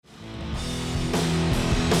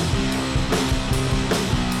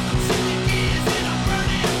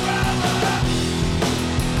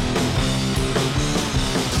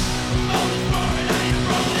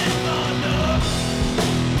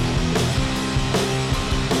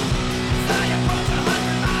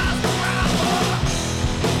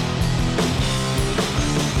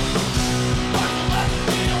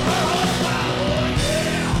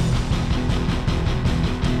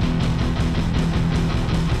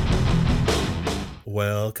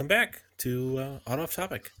Welcome back to On Off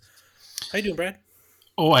Topic. How you doing, Brad?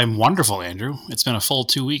 Oh, I'm wonderful, Andrew. It's been a full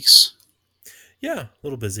 2 weeks. Yeah, a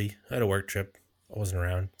little busy. I had a work trip. I wasn't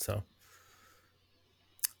around, so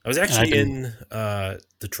I was And I've actually been, in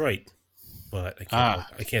Detroit, but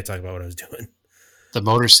I can't talk about what I was doing. the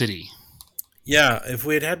Motor City. Yeah, if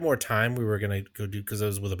we had had more time, we were gonna go do because I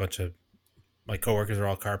was with a bunch of my coworkers are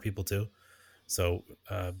all car people too. So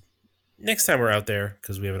next time we're out there,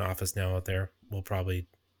 because we have an office now out there, we'll probably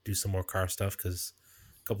do some more car stuff. Because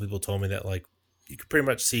a couple people told me that like you could pretty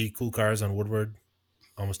much see cool cars on Woodward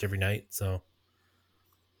almost every night. So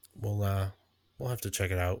we'll have to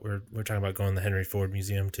check it out. We're talking about going to the Henry Ford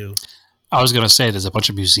Museum too. I was going to say there's a bunch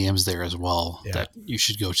of museums there as well Yeah. that you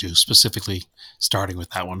should go to, specifically starting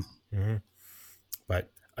with that one. Mm-hmm.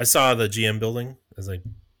 But I saw the GM building as like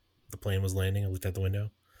the plane was landing. I looked out the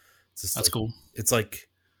window. It's just That's like, cool. It's like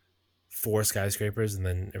 4 skyscrapers and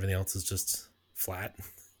then everything else is just flat.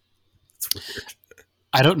 It's weird.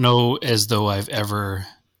 I don't know as though I've ever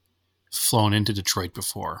flown into Detroit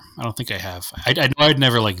before. I don't think I have. I know I'd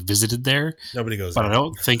never like visited there, Nobody goes but there. I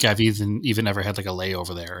don't think I've even ever had like a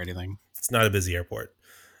layover there or anything. It's not a busy airport.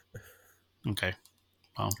 Okay.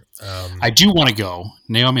 Well, I do want to go.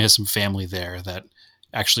 Naomi has some family there that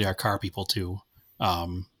actually are car people too.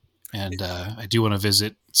 And I do want to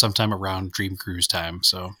visit sometime around Dream Cruise time.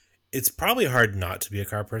 So it's probably hard not to be a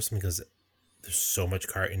car person because there's so much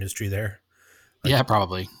car industry there. Like, yeah,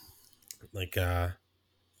 probably. Like our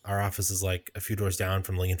office is like a few doors down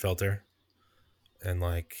from Lingenfelter, and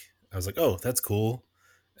like I was like, oh, that's cool.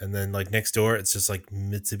 And then like next door, it's just like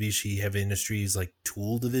Mitsubishi Heavy Industries like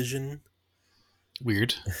tool division.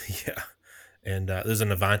 Weird. Yeah, and there's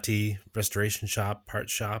an Avanti restoration shop,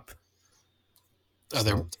 parts shop. Are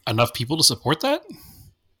there enough people to support that?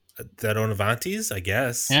 That own Avantis, I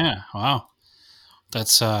guess. Yeah. Wow.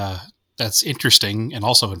 That's interesting and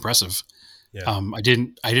also impressive. Yeah. I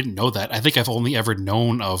didn't know that. I think I've only ever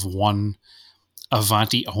known of one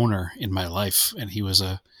Avanti owner in my life, and he was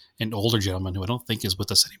an older gentleman who I don't think is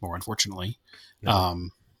with us anymore, unfortunately. No.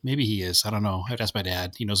 Maybe he is. I don't know. I'd ask my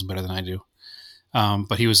dad. He knows him better than I do.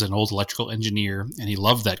 But he was an old electrical engineer, and he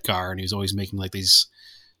loved that car, and he was always making like these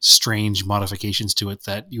strange modifications to it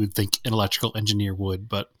that you would think an electrical engineer would.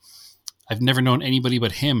 But I've never known anybody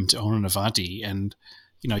but him to own an Avanti, and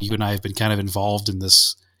you and I have been kind of involved in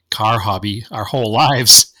this car hobby our whole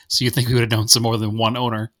lives, so you think we would have known some more than one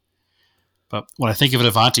owner. But when I think of an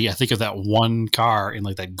Avanti, I think of that one car in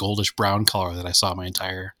like that goldish brown color that I saw my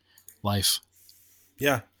entire life.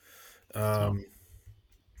 Yeah. And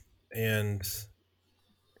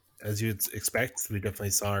as you'd expect, we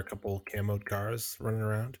definitely saw a couple camoed cars running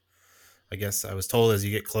around. I guess I was told as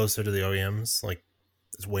you get closer to the OEMs, like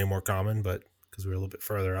it's way more common, but because we're a little bit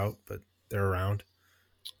further out, but they're around.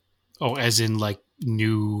 Oh, as in like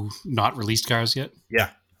new, not released cars yet? Yeah,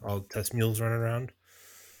 all test mules running around.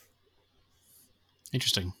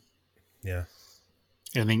 Interesting. Yeah.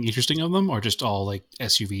 Anything interesting of them, or just all like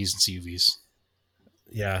SUVs and CUVs?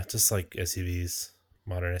 Yeah, just like SUVs,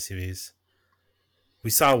 modern SUVs. We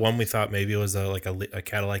saw one we thought maybe it was a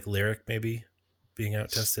Cadillac Lyric maybe being out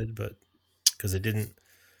tested, but because it didn't,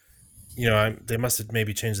 they must have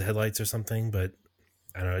maybe changed the headlights or something, but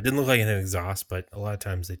I don't know. It didn't look like it had exhaust, but a lot of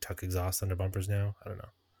times they tuck exhaust under bumpers now. I don't know.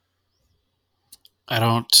 I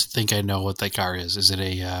don't think I know what that car is. Is it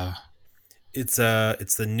a... It's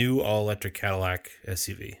the new all electric Cadillac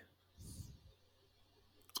SUV.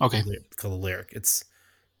 Okay. It's called the Lyric. It's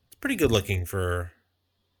pretty good looking for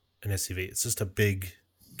an SUV. It's just a big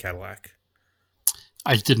Cadillac.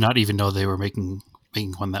 I did not even know they were making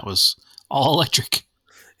one that was all electric.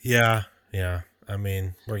 Yeah. I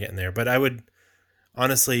mean, we're getting there, but I would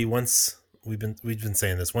honestly, once we've been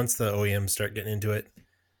saying this, once the OEMs start getting into it,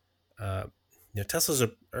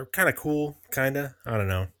 Teslas are kind of cool, kind of. I don't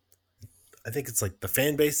know. I think it's like the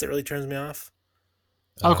fan base that really turns me off.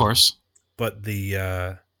 Of course. But the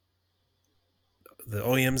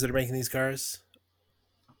OEMs that are making these cars,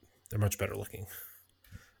 they're much better looking.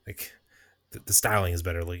 Like the styling is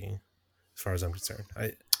better looking, as far as I'm concerned.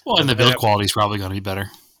 And the build quality is probably going to be better.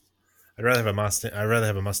 I'd rather have a Mustang. I'd rather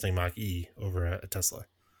have a Mustang Mach-E over a Tesla.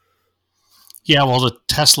 Yeah, well, the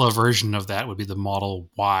Tesla version of that would be the Model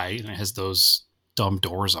Y, and it has those dumb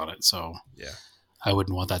doors on it. So yeah, I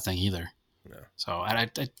wouldn't want that thing either. No. So I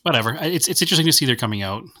whatever. It's interesting to see they're coming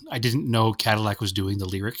out. I didn't know Cadillac was doing the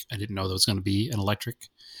Lyric. I didn't know that was going to be an electric.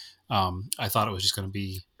 I thought it was just going to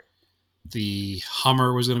be the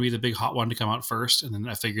Hummer was going to be the big hot one to come out first, and then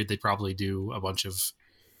I figured they'd probably do a bunch of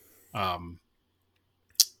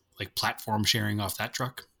like platform sharing off that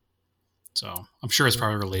truck. So I'm sure it's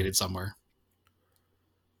probably related somewhere.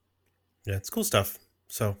 Yeah, it's cool stuff.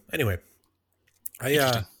 So anyway, I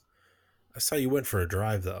Interesting. I saw you went for a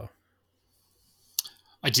drive though.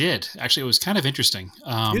 I did. Actually, it was kind of interesting.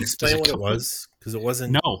 Can you There's explain a what it couple. was? Because it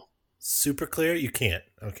wasn't No, super clear. You can't.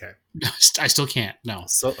 Okay. I still can't. No.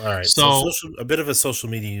 So all right. So So a bit of a social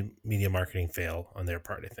media marketing fail on their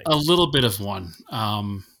part, I a think. little bit of one.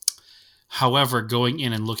 However, going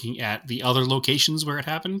in and looking at the other locations where it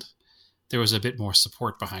happened, there was a bit more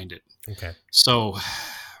support behind it. Okay. So,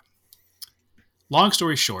 long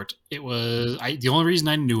story short, the only reason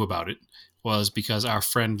I knew about it was because our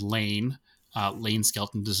friend Lane, Lane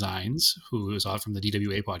Skelton Designs, who is on from the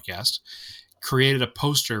DWA podcast, created a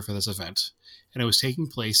poster for this event, and it was taking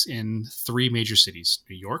place in 3 major cities: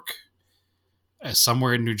 New York,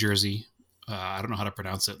 somewhere in New Jersey. I don't know how to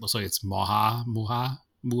pronounce it. Looks like it's Moha.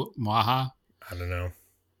 I don't know.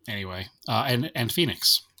 Anyway, and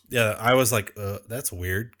Phoenix. Yeah, I was like, that's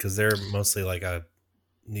weird because they're mostly like a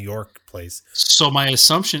New York place. So my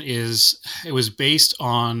assumption is it was based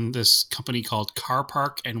on this company called Car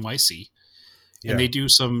Park NYC, Yeah. and they do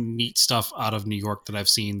some neat stuff out of New York that I've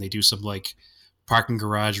seen. They do some like parking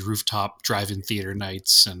garage, rooftop, drive-in theater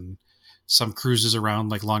nights, and some cruises around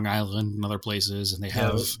like Long Island and other places. And they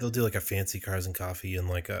Yeah, have they'll do like a fancy cars and coffee and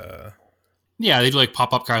like a they do like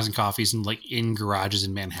pop-up cars and coffees and like in garages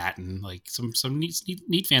in Manhattan, like some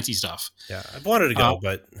neat fancy stuff. yeah. I've wanted to go,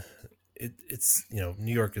 but it's New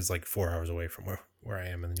York is like 4 hours away from where I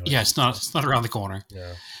am in the North. Yeah, it's not around the corner.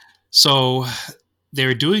 Yeah. So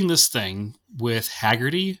they're doing this thing with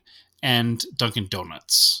Haggerty and Dunkin'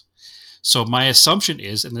 Donuts. So my assumption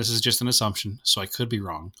is, and this is just an assumption, so I could be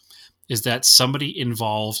wrong, is that somebody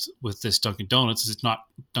involved with this Dunkin' Donuts is not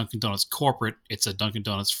Dunkin' Donuts corporate, it's a Dunkin'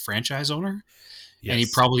 Donuts franchise owner. Yes. And he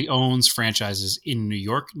probably owns franchises in New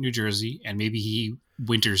York, New Jersey, and maybe he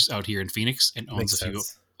winters out here in Phoenix and owns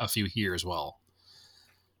a few here as well.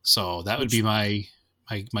 So that would be my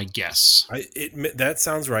guess. That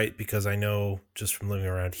sounds right because I know just from living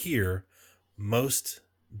around here, most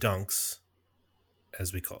dunks,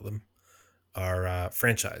 as we call them, are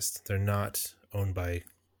franchised. They're not owned by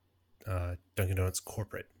Dunkin' Donuts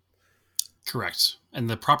corporate. Correct. And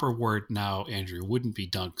the proper word now, Andrew, wouldn't be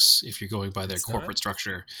Dunks if you're going by their corporate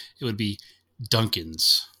structure. It would be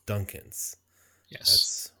Dunkins. Dunkins. Yes.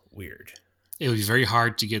 That's weird. It would be very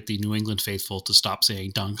hard to get the New England faithful to stop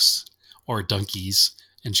saying Dunks or Dunkies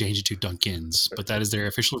and change it to Dunkins. But that is their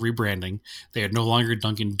official rebranding. They are no longer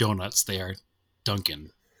Dunkin' Donuts. They are Dunkin'.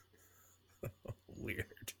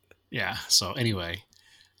 Weird. Yeah. So anyway,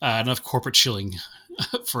 enough corporate shilling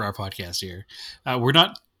for our podcast here. We're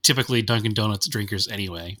not typically Dunkin' Donuts drinkers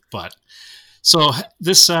anyway, but so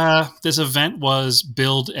this event was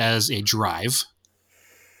billed as a drive,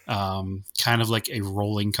 kind of like a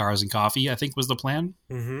rolling cars and coffee, I think was the plan.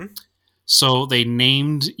 Mm-hmm. So they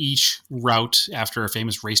named each route after a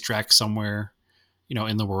famous racetrack somewhere,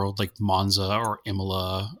 in the world, like Monza or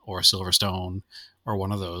Imola or Silverstone or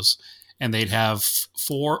one of those. And they'd have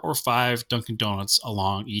 4 or 5 Dunkin' Donuts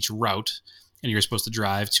along each route, and you're supposed to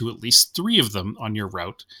drive to at least 3 of them on your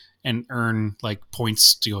route and earn like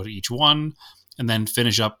points to go to each one, and then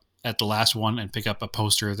finish up at the last one and pick up a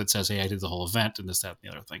poster that says, hey, I did the whole event and this, that,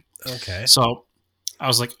 and the other thing. Okay. So I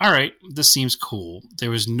was like, all right, this seems cool.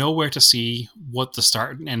 There was nowhere to see what the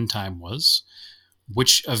start and end time was,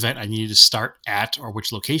 which event I needed to start at, or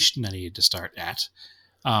which location I needed to start at.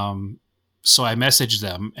 So I messaged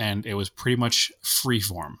them, and it was pretty much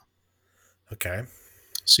freeform. Okay.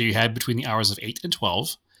 So you had between the hours of 8 and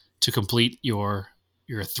 12 to complete your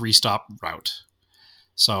 3-stop route.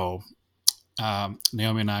 So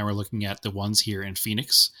Naomi and I were looking at the ones here in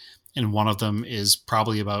Phoenix, and one of them is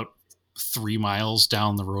probably about 3 miles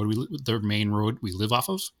down the road, the main road we live off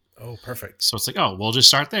of. Oh, perfect. So it's like, oh, we'll just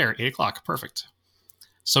start there, 8 o'clock. Perfect.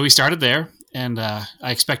 So we started there, and I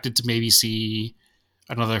expected to maybe see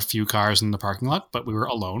another few cars in the parking lot, but we were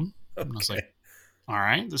alone. Okay. And I was like, all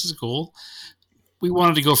right, this is cool. We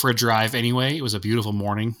wanted to go for a drive anyway. It was a beautiful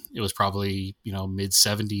morning. It was probably, mid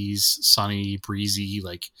 70s, sunny, breezy,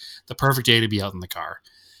 like the perfect day to be out in the car.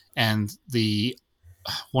 And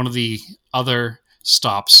one of the other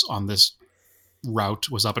stops on this route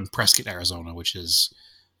was up in Prescott, Arizona, which is,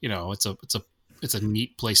 it's a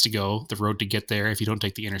neat place to go. The road to get there, if you don't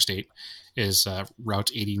take the interstate, is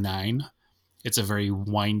Route 89. It's a very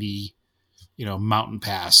windy, mountain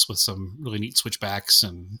pass with some really neat switchbacks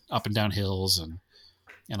and up and down hills and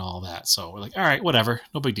all that. So we're like, all right, whatever,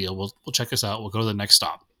 no big deal. We'll check this out. We'll go to the next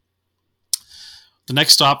stop. The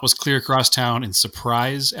next stop was clear across town in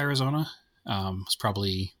Surprise, Arizona. It's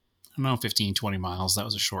probably, 15, 20 miles. That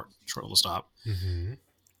was a short little stop. Mm-hmm.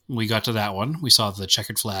 When we got to that one, we saw the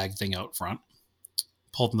checkered flag thing out front.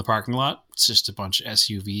 pulled in the parking lot. It's just a bunch of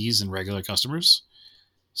SUVs and regular customers.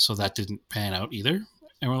 So that didn't pan out either.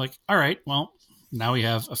 And we're like, all right, well, now we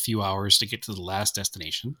have a few hours to get to the last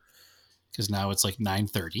destination because now it's like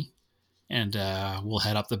 9:30. And we'll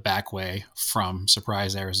head up the back way from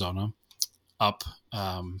Surprise, Arizona, up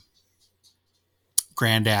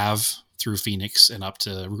Grand Ave through Phoenix and up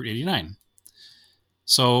to Route 89.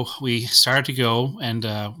 So we started to go, and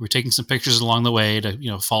we're taking some pictures along the way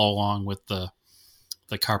to follow along with the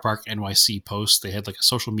Car Park NYC post. They had like a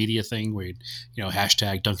social media thing where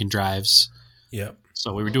hashtag Dunkin' Drives. Yep.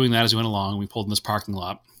 So we were doing that as we went along. We pulled in this parking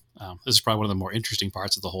lot. This is probably one of the more interesting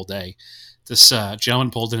parts of the whole day. This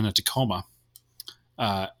gentleman pulled in a Tacoma,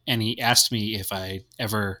 and he asked me if I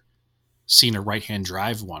ever seen a right-hand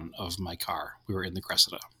drive one of my car. We were in the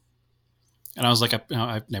Cressida. And I was like,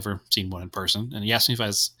 I've never seen one in person. And he asked me if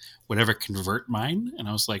I would ever convert mine. And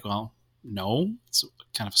I was like, well, no. It's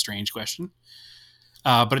kind of a strange question.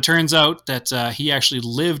 But it turns out that he actually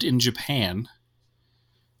lived in Japan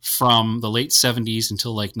from the late 70s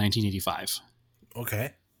until like 1985.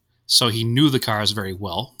 Okay. So he knew the cars very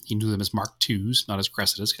well. He knew them as Mark IIs, not as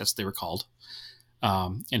Cressidas, as they were called.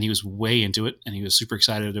 And he was way into it, and he was super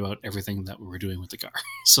excited about everything that we were doing with the car.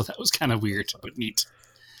 So that was kind of weird, but neat.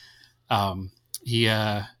 He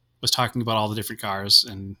was talking about all the different cars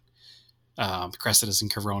and Cressidas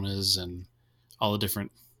and Coronas and all the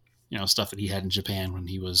different stuff that he had in Japan when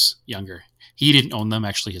he was younger. He didn't own them.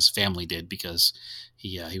 Actually, his family did because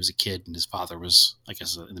he was a kid and his father was, I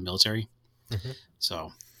guess, in the military. Mm-hmm.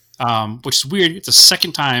 So, which is weird. It's the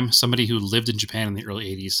second time somebody who lived in Japan in the early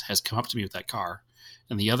 80s has come up to me with that car.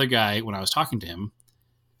 And the other guy, when I was talking to him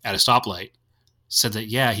at a stoplight, said that,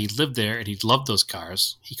 yeah, he lived there and he loved those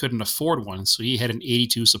cars. He couldn't afford one, so he had an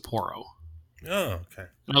 82 Sapporo. Oh, okay.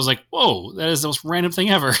 And I was like, whoa, that is the most random thing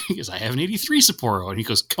ever. He goes, I have an 83 Sapporo. And he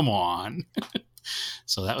goes, come on.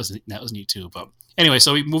 So that was neat too. But anyway,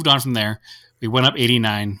 so we moved on from there. We went up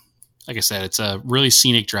 89. Like I said, it's a really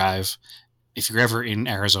scenic drive. If you're ever in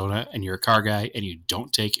Arizona and you're a car guy and you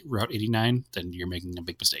don't take Route 89, then you're making a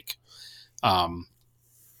big mistake.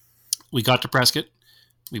 We got to Prescott.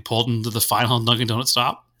 We pulled into the final Dunkin' Donuts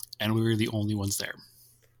stop, and we were the only ones there.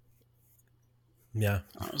 Yeah.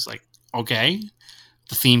 I was like, okay.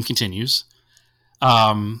 The theme continues.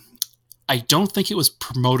 I don't think it was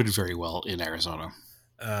promoted very well in Arizona.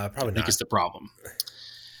 Probably not. I think it's the problem.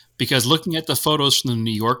 Because looking at the photos from the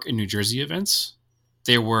New York and New Jersey events,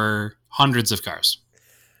 there were hundreds of cars.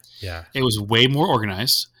 Yeah. It was way more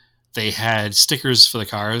organized. They had stickers for the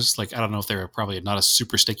cars. Like, I don't know if they were probably not a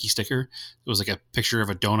super sticky sticker. It was like a picture of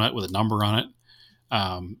a donut with a number on it.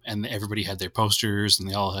 And everybody had their posters and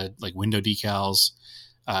they all had like window decals.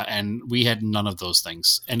 And we had none of those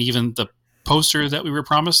things. And even the poster that we were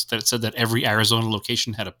promised that said that every Arizona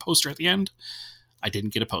location had a poster at the end, I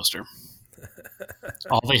didn't get a poster.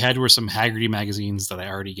 All they had were some Haggerty magazines that I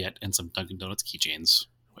already get and some Dunkin' Donuts keychains.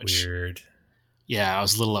 Weird. Yeah, I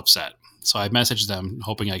was a little upset. So I messaged them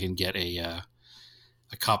hoping I can get a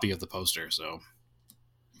copy of the poster. So,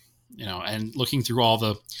 and looking through all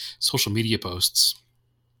the social media posts,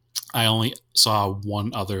 I only saw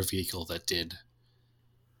one other vehicle that did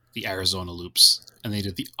the Arizona loops, and they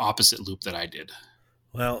did the opposite loop that I did.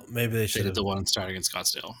 Well, maybe they should have did the one starting in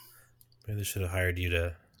Scottsdale. Maybe they should have hired you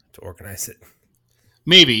to organize it.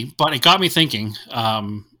 Maybe, but it got me thinking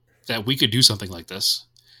that we could do something like this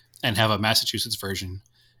and have a Massachusetts version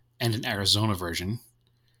and an Arizona version,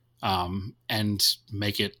 and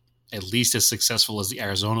make it at least as successful as the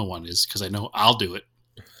Arizona one is, because I know I'll do it,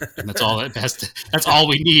 and that's all that's all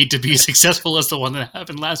we need to be successful as the one that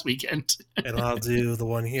happened last weekend. And I'll do the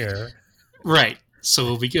one here, right? So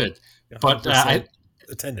we'll be good. But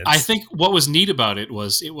attendance. I think what was neat about it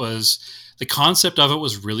was the concept of it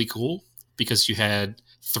was really cool because you had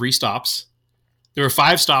 3 stops. There were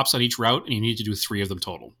 5 stops on each route, and you needed to do 3 of them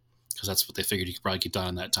total, because that's what they figured you could probably get done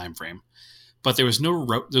in that time frame. But there was no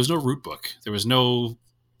route book. There was no,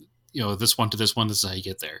 this one to this one, this is how you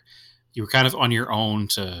get there. You were kind of on your own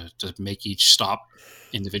to make each stop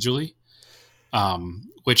individually,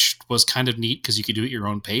 which was kind of neat because you could do it at your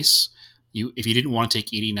own pace. If you didn't want to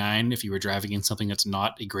take 89, if you were driving in something that's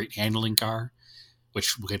not a great handling car,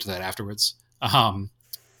 which we'll get to that afterwards,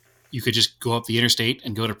 you could just go up the interstate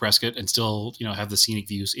and go to Prescott and still, have the scenic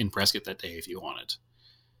views in Prescott that day if you wanted.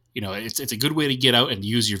 It's a good way to get out and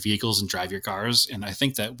use your vehicles and drive your cars. And I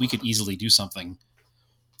think that we could easily do something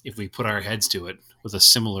if we put our heads to it with a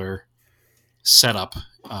similar setup,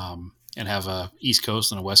 and have a East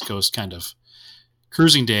Coast and a West Coast kind of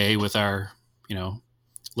cruising day with our,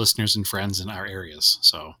 listeners and friends in our areas.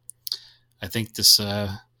 So I think this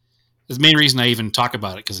the main reason I even talk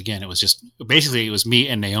about it, because again, it was me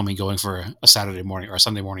and Naomi going for a Saturday morning or a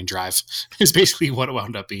Sunday morning drive. Is basically what it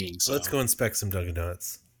wound up being. So Let's go inspect some Dunkin'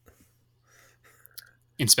 Donuts.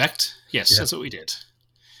 Inspect? Yes, Yeah. that's what we did.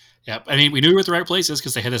 Yep. I mean, we knew we were at the right places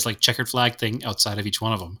because they had this like checkered flag thing outside of each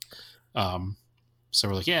one of them. So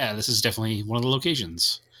we're like, yeah, this is definitely one of the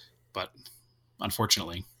locations. But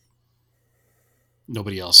unfortunately,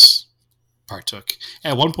 nobody else partook.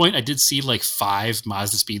 At one point, I did see like 5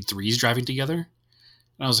 Mazda Speed 3s driving together. And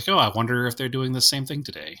I was like, oh, I wonder if they're doing the same thing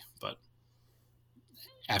today. But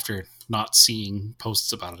after not seeing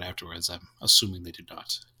posts about it afterwards, I'm assuming they did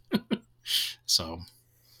not. So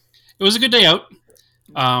it was a good day out.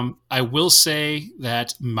 I will say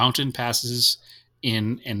that mountain passes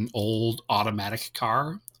in an old automatic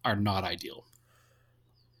car are not ideal.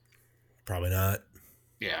 Probably not.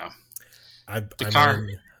 Yeah. I've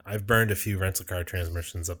burned a few rental car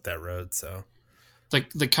transmissions up that road, so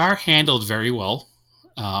the car handled very well.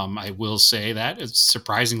 I will say that it's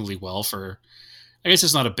surprisingly well for. I guess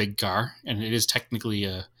it's not a big car, and it is technically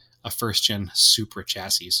a first gen Supra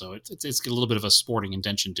chassis, so it's got a little bit of a sporting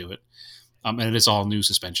intention to it, and it is all new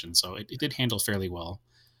suspension, so it did handle fairly well.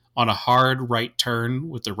 On a hard right turn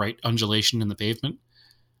with the right undulation in the pavement,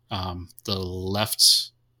 the left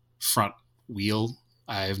front wheel,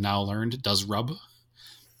 I've now learned, does rub.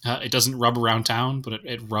 It doesn't rub around town, but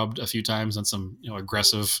it rubbed a few times on some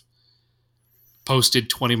aggressive posted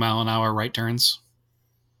 20 mile an hour right turns.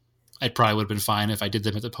 I probably would have been fine if I did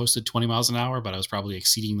them at the posted 20 miles an hour, but I was probably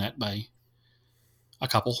exceeding that by a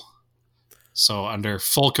couple. So under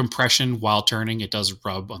full compression while turning, it does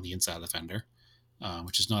rub on the inside of the fender,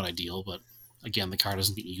 which is not ideal. But again, the car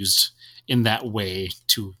doesn't get used in that way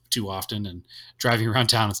too often, and driving around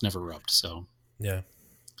town, it's never rubbed. So yeah.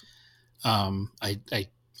 I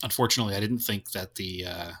unfortunately I didn't think that the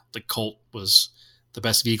Colt was the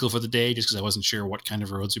best vehicle for the day, just because I wasn't sure what kind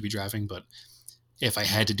of roads we'd be driving. But if I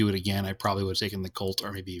had to do it again, I probably would have taken the Colt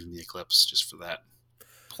or maybe even the Eclipse just for that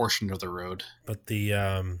portion of the road. But the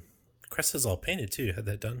Cresta's all painted too. You had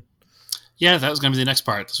that done? Yeah, that was going to be the next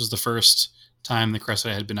part. This was the first time the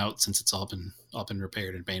Cresta had been out since it's all been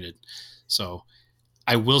repaired and painted. So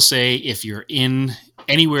I will say, if you're in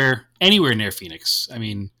anywhere near Phoenix, I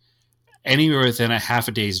mean, anywhere within a half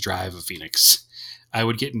a day's drive of Phoenix, I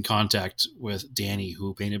would get in contact with Danny,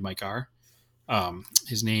 who painted my car.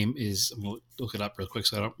 His name is, I'm going to look it up real quick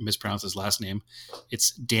so I don't mispronounce his last name.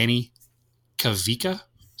 It's Danny Kavika.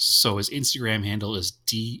 So his Instagram handle is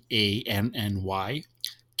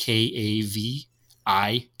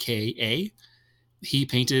DANNYKAVIKA. He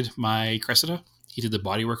painted my Cressida. He did the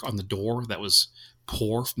bodywork on the door that was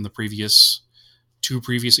poor from the two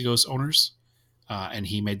previous owners. And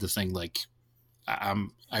he made the thing like,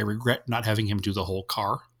 I regret not having him do the whole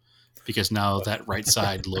car, because now that right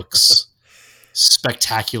side looks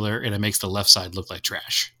spectacular and it makes the left side look like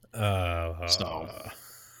trash. So,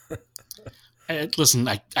 listen,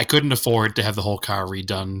 I couldn't afford to have the whole car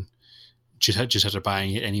redone just after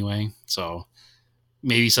buying it anyway. So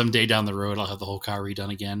maybe someday down the road I'll have the whole car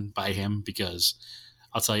redone again by him, because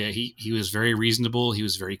I'll tell you, he was very reasonable. He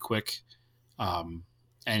was very quick.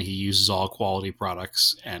 And he uses all quality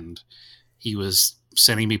products, and he was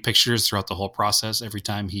sending me pictures throughout the whole process. Every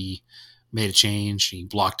time he made a change, he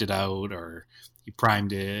blocked it out, or he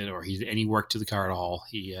primed it, or he did any work to the car at all.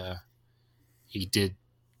 He did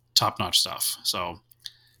top-notch stuff. So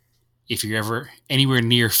if you're ever anywhere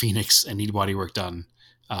near Phoenix and need body work done,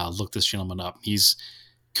 look this gentleman up. He's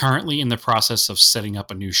currently in the process of setting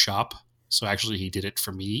up a new shop. So actually he did it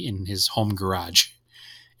for me in his home garage.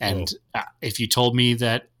 And if you told me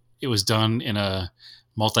that it was done in a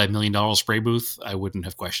multi-million-dollar spray booth, I wouldn't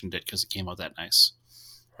have questioned it, because it came out that nice.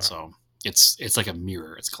 Wow. So it's like a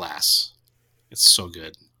mirror. It's glass. It's so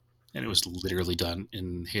good. And it was literally done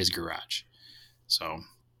in his garage. So,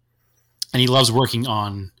 and he loves working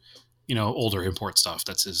on, older import stuff.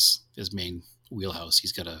 That's his main wheelhouse.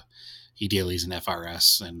 He dailies an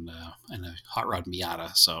FRS and a hot rod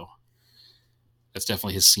Miata. So that's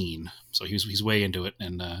definitely his scene. So he's way into it,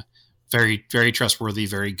 and very, very trustworthy,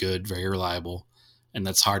 very good, very reliable. And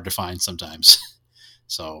that's hard to find sometimes.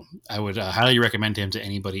 So I would highly recommend him to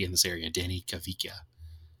anybody in this area, Danny Kavika.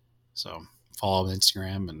 So follow him on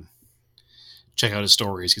Instagram and check out his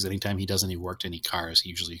stories, because anytime he does any work to any cars, he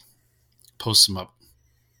usually posts them up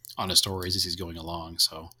on his stories as he's going along.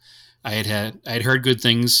 So I had heard good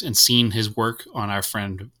things and seen his work on our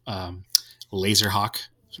friend Laserhawk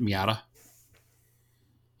Miata.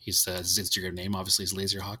 His Instagram name obviously is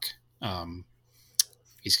Laserhawk.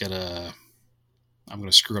 He's got I'm going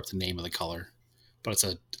to screw up the name of the color, but it's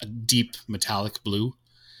a deep metallic blue.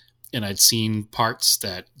 and I'd seen parts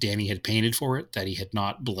that Danny had painted for it that he had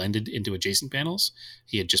not blended into adjacent panels.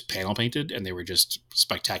 He had just panel painted, and they were just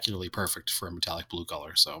spectacularly perfect for a metallic blue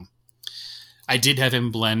color. So I did have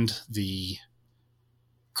him blend the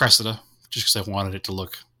Cressida just because I wanted it to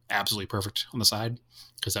look absolutely perfect on the side,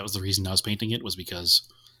 because that was the reason I was painting it, was because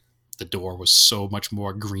the door was so much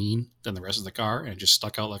more green than the rest of the car, and it just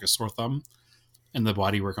stuck out like a sore thumb, and the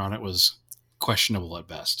bodywork on it was questionable at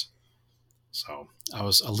best. So I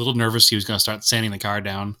was a little nervous he was going to start sanding the car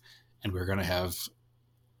down, and we were going to have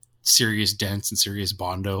serious dents and serious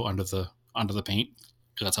Bondo under the paint,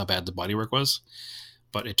 because that's how bad the bodywork was.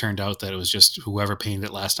 But it turned out that it was just whoever painted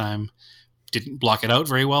it last time didn't block it out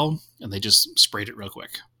very well, and they just sprayed it real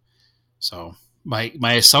quick. So my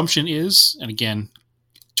assumption is, and again,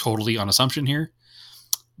 totally on assumption here,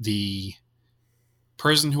 the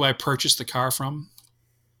person who I purchased the car from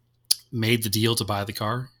made the deal to buy the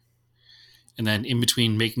car, and then in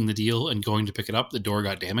between making the deal and going to pick it up, the door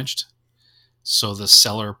got damaged. So the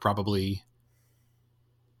seller probably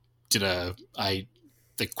did the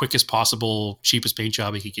quickest possible, cheapest paint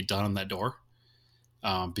job he could get done on that door.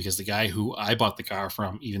 Because the guy who I bought the car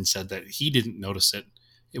from even said that he didn't notice it.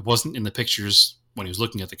 It wasn't in the pictures when he was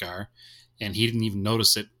looking at the car, and he didn't even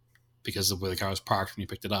notice it because of where the car was parked when he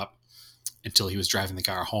picked it up until he was driving the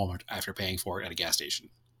car home after paying for it at a gas station.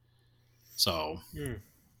 So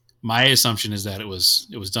my assumption is that it was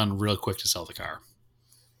done real quick to sell the car.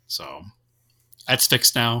 So that's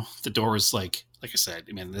fixed now. The door is like I said,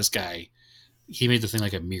 I mean, this guy, he made the thing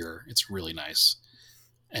like a mirror. It's really nice.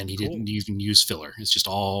 And he didn't even use filler. It's just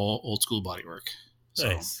all old school bodywork. So,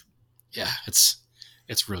 nice. Yeah, it's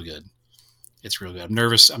real good. It's real good. I'm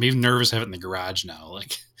nervous. I'm even nervous having it in the garage now.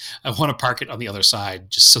 Like, I want to park it on the other side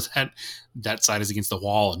just so that side is against the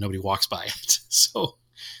wall and nobody walks by it. So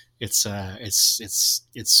it's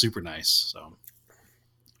super nice. So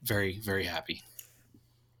very, very happy.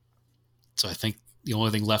 So I think the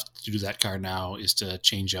only thing left to do that car now is to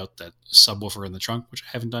change out that subwoofer in the trunk, which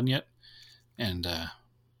I haven't done yet. And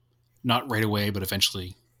not right away, but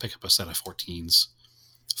eventually pick up a set of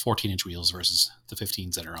 14-inch wheels versus the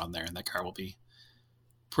 15s that are on there. And that car will be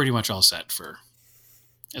pretty much all set for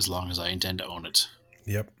as long as I intend to own it.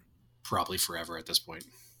 Yep. Probably forever at this point.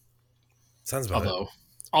 Sounds about it.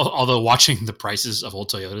 Although watching the prices of old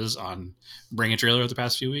Toyotas on Bring a Trailer the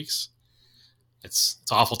past few weeks, it's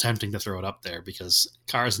awful tempting to throw it up there because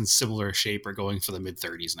cars in similar shape are going for the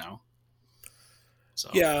mid-30s now. So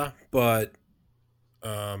yeah, but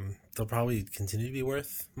they'll probably continue to be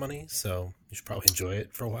worth money, so you should probably enjoy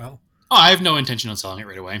it for a while. Oh, I have no intention on selling it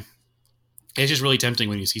right away. It's just really tempting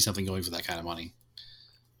when you see something going for that kind of money.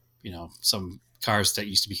 You know, some cars that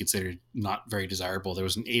used to be considered not very desirable. There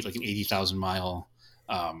was an 80,000 mile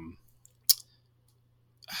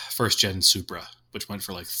first gen Supra, which went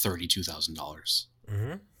for like $32,000.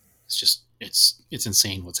 Mm-hmm. It's just it's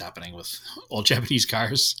insane what's happening with old Japanese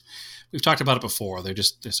cars. We've talked about it before. They're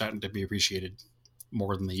starting to be appreciated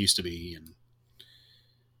more than they used to be, and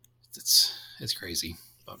it's crazy.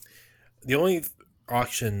 But the only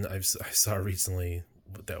auction I saw recently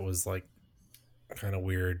that was like kind of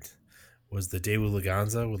weird was the Daewoo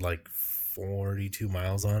Leganza with like 42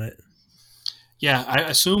 miles on it. Yeah, I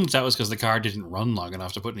assumed that was because the car didn't run long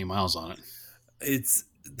enough to put any miles on it. It's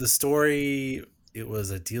the story. It was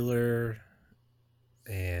a dealer,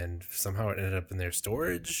 and somehow it ended up in their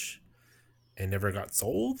storage and never got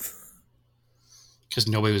sold. Because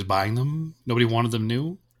nobody was buying them? Nobody wanted them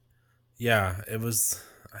new? Yeah, it was.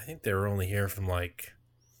 I think they were only here from like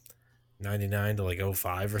 99 to like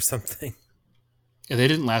 05 or something. Yeah, they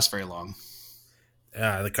didn't last very long.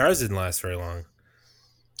 Yeah, the cars didn't last very long.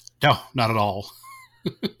 No, not at all.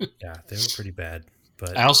 Yeah, they were pretty bad.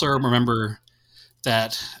 But I also remember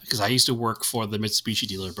that because I used to work for the Mitsubishi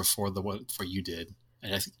dealer before you did,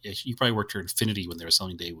 and I think you probably worked for Infiniti when they were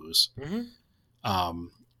selling Daewoo's. Mm-hmm.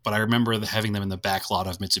 But I remember having them in the back lot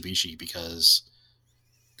of Mitsubishi because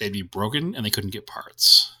they'd be broken and they couldn't get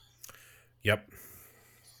parts. Yep.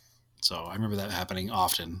 So I remember that happening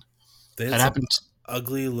often. That happened.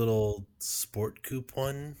 Ugly little sport coupe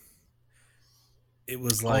one. It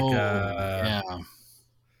was like yeah.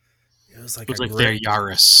 It was like their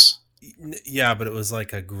Yaris. Yeah, but it was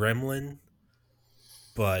like a Gremlin,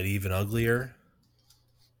 but even uglier.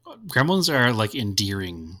 Gremlins are like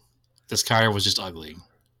endearing. This car was just ugly.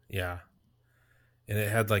 Yeah. And it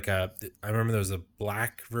had like I remember there was a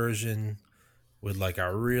black version with like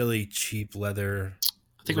a really cheap leather.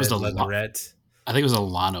 I think it was the leatherette. I think it was a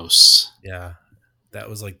Lanos. Yeah. That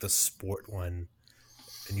was like the sport one.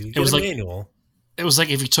 And you get a manual. It was like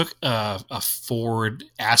if you took a Ford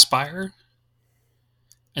Aspire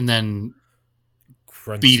and then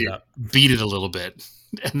crunched it up. beat it a little bit,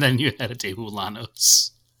 and then you had a Daewoo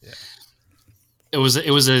Lanos. Yeah. It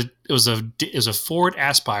was a Ford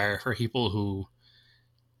Aspire for people who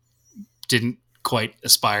didn't quite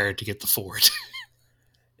aspire to get the Ford.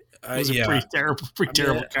 It was a pretty terrible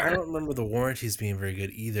car. I don't remember the warranties being very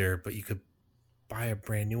good either, but you could buy a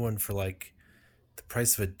brand new one for like the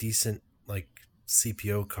price of a decent like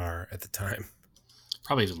CPO car at the time.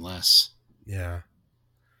 Probably even less. Yeah.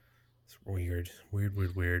 It's weird.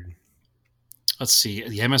 Let's see.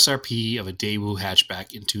 The MSRP of a Daewoo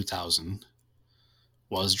hatchback in 2000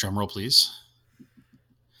 was, drumroll please,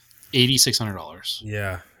 $8,600.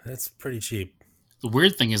 Yeah, that's pretty cheap. The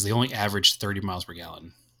weird thing is they only averaged 30 miles per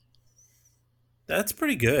gallon. That's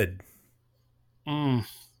pretty good. I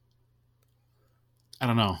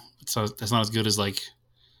don't know. So that's not as good as like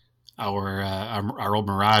our old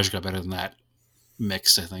Mirage got better than that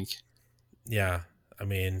mixed, I think. Yeah, I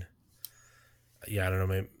mean, yeah, I don't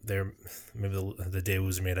know. Maybe the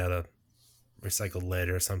Daewoo's made out of recycled lead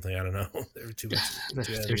or something. I don't know. They were too much.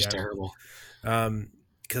 They're just terrible.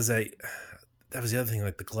 Because that was the other thing,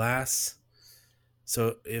 like the glass.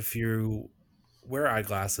 So if you wear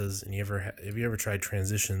eyeglasses and if you ever tried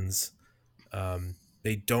transitions,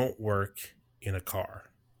 they don't work in a car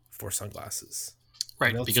for sunglasses.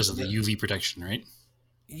 Right, because of the UV protection, right?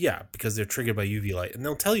 Yeah, because they're triggered by UV light, and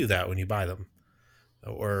they'll tell you that when you buy them,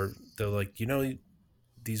 or they're like,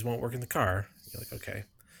 these won't work in the car. You're like, okay.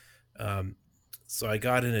 So I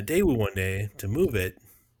got in a Daewoo one day to move it,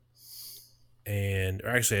 or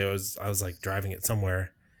actually, I was like driving it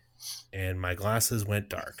somewhere, and my glasses went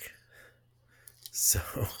dark. So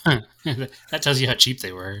that tells you how cheap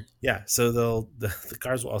they were. Yeah, so the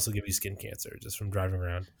cars will also give you skin cancer just from driving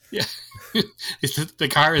around. Yeah, the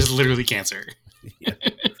car is literally cancer. Yeah.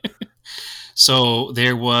 So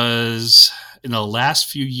there was, in the last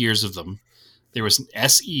few years of them, there was an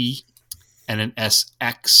SE and an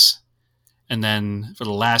SX, and then for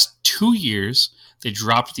the last 2 years they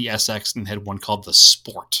dropped the SX and had one called the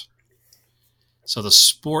Sport. So the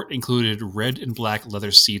Sport included red and black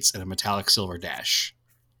leather seats and a metallic silver dash.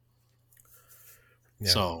 Yeah.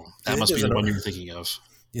 So that must be the one you're thinking of.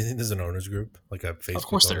 You think there's an owners group? Like a Facebook? Of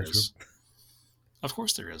course there is. Of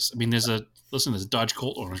course there is. I mean, there's a Dodge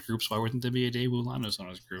Colt owners group, so why wouldn't there be a Daewoo Lanos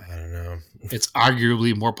owners group? I don't know. It's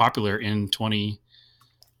arguably more popular in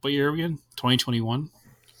what year are we in? 2021?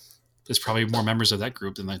 There's probably more members of that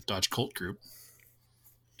group than the Dodge Colt group.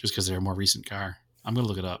 Just because they're a more recent car. I'm going to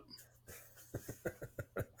look it up.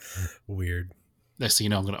 Weird. Next thing you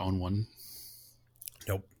know, I'm going to own one.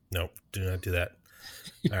 Nope. Do not do that.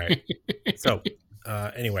 All right. So,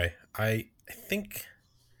 anyway, I think,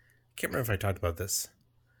 I can't remember if I talked about this.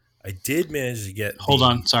 I did manage to get... Hold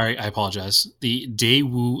on. Sorry, I apologize. The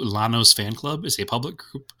Daewoo Lanos fan club is a public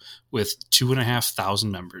group with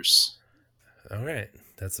 2,500 members. All right.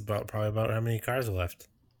 That's probably about how many cars are left.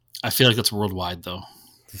 I feel like that's worldwide, though.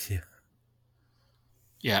 Yeah.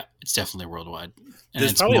 Yeah, it's definitely worldwide. And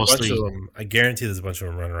there's probably a bunch of them. I guarantee there's a bunch of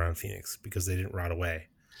them running around Phoenix because they didn't rot away.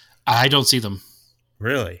 I don't see them.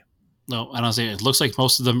 Really? No, I don't see it. It looks like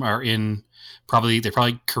most of them are they're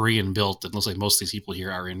probably Korean built. It looks like most of these people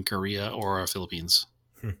here are in Korea or Philippines.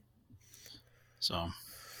 So.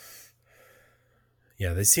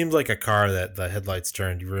 Yeah, they seemed like a car that the headlights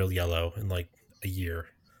turned real yellow in like a year.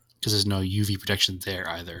 Because there's no UV protection there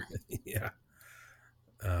either. Yeah.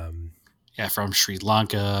 Yeah, from Sri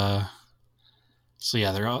Lanka. So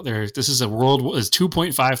yeah, they're out there. This is there's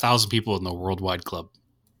 2.5 thousand people in the worldwide club.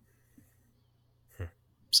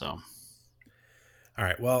 So. All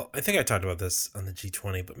right. Well, I think I talked about this on the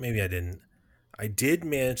G20, but maybe I didn't. I did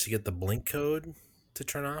manage to get the blink code to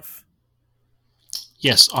turn off.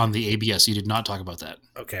 Yes, on the ABS. You did not talk about that.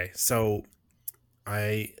 Okay. So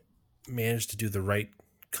I managed to do the right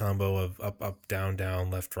combo of up, down,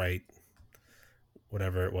 left, right,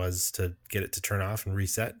 whatever it was to get it to turn off and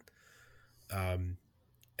reset. And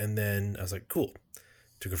then I was like, cool.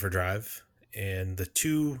 Took it for a drive. And the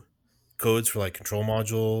two codes for like control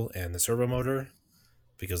module and the servo motor,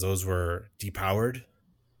 because those were depowered,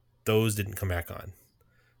 those didn't come back on.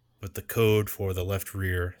 But the code for the left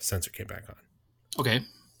rear sensor came back on. Okay.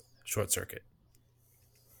 Short circuit.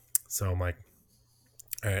 So I'm like,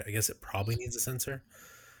 all right, I guess it probably needs a sensor.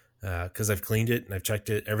 Because I've cleaned it and I've checked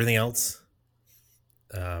it. Everything else,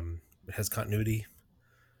 it has continuity.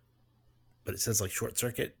 But it says like short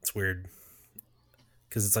circuit. It's weird.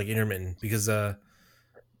 Because it's like intermittent. Because I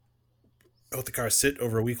let the car sit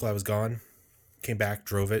over a week while I was gone. Came back,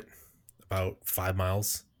 drove it about 5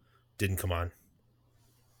 miles. Didn't come on.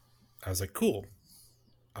 I was like, cool.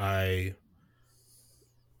 The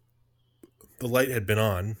light had been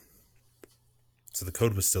on. So the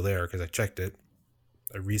code was still there because I checked it.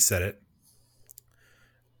 I reset it.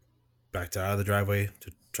 Backed out of the driveway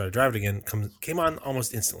to try to drive it again. Came on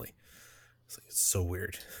almost instantly. It's so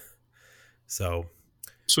weird. So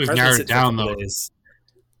we've narrowed it down though.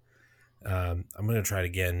 I'm going to try it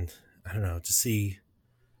again. I don't know, to see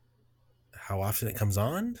how often it comes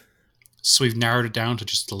on. So we've narrowed it down to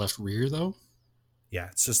just the left rear though? Yeah,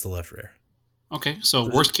 it's just the left rear. Okay, so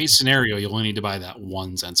worst case scenario, you'll only need to buy that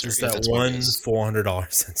one sensor. Just that one $400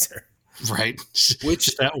 sensor. Right.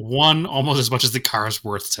 Which that one almost as much as the car's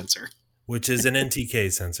worth sensor. Which is an NTK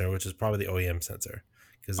sensor, which is probably the OEM sensor.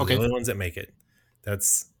 Because they're the only ones that make it.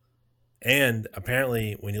 And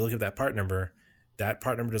apparently, when you look at that part number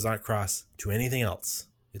does not cross to anything else.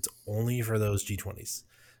 It's only for those G20s.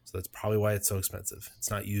 So that's probably why it's so expensive. It's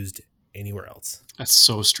not used anywhere else. That's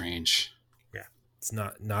so strange. Yeah. It's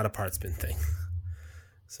not a parts bin thing.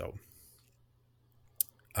 So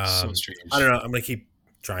strange. I don't know. I'm going to keep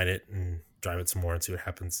trying it and drive it some more and see what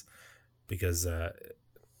happens. Because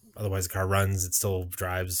otherwise the car runs. It still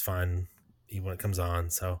drives fine even when it comes on.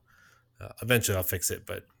 So eventually I'll fix it.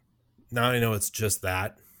 But now I know it's just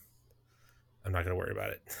that. I'm not going to worry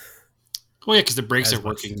about it. Well, yeah, because the brakes are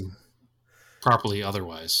working properly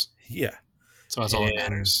otherwise. Yeah. So that's all that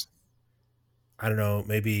matters. I don't know.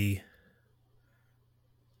 Maybe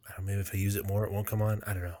if I use it more, it won't come on.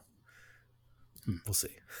 I don't know. We'll see.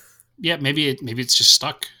 Yeah, maybe it's just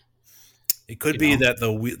stuck. It could be that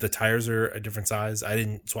the tires are a different size. I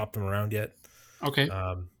didn't swap them around yet. Okay.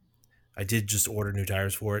 I did just order new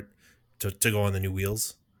tires for it to go on the new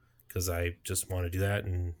wheels because I just want to do that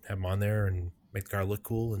and have them on there and make the car look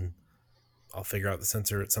cool. And I'll figure out the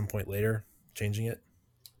sensor at some point later, changing it.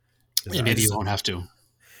 Yeah, maybe you won't have to.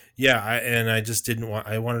 Yeah, I just didn't want.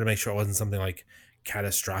 I wanted to make sure it wasn't something like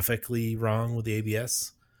catastrophically wrong with the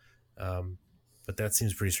ABS. But that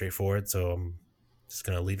seems pretty straightforward, so I'm just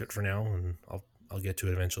gonna leave it for now, and I'll get to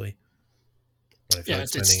it eventually. When I feel like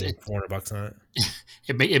spending $400 on it.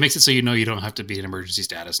 It makes it so you don't have to be in emergency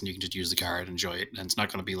status, and you can just use the car and enjoy it, and it's not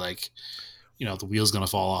going to be like, the wheel's going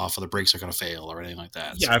to fall off or the brakes are going to fail or anything like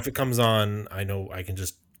that. Yeah, if it comes on, I know I can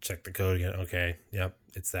just check the code again. Okay, yep,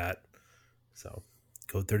 it's that. So,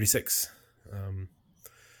 code 36.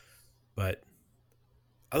 But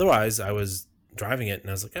otherwise, I was driving it and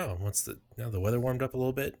I was like, oh, now the weather warmed up a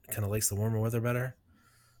little bit. Kind of likes the warmer weather better.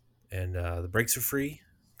 And the brakes are free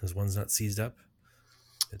because one's not seized up.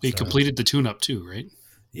 You completed the tune-up too, right?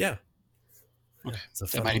 Yeah. Okay.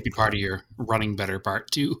 That might be part of your running better part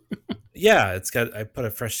too. Yeah, I put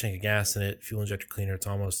a fresh tank of gas in it, fuel injector cleaner.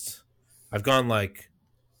 I've gone like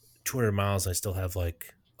 200 miles and I still have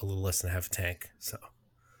like a little less than half a tank. So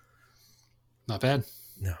not bad.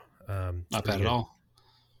 No. Not bad at all.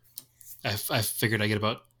 I figured I get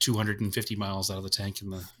about 250 miles out of the tank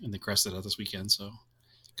in the Cressida this weekend. So,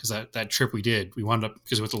 because that trip we did, we wound up,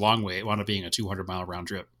 because we went the long way, it wound up being a 200-mile round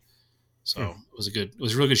trip. So it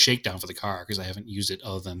was a really good shakedown for the car because I haven't used it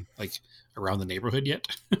other than like around the neighborhood yet.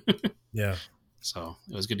 Yeah. So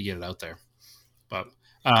it was good to get it out there. But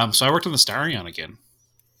so I worked on the Starion again.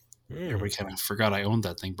 Everybody kind of forgot I owned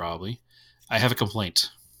that thing probably. I have a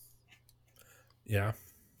complaint. Yeah.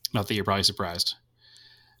 Not that you're probably surprised.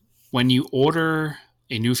 When you order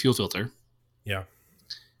a new fuel filter, yeah,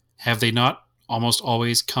 have they not almost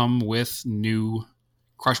always come with new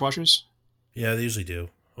crush washers? Yeah, they usually do.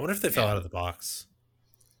 I wonder if they fell out of the box.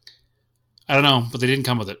 I don't know, but they didn't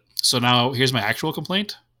come with it. So now here's my actual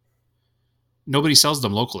complaint. Nobody sells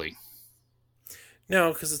them locally.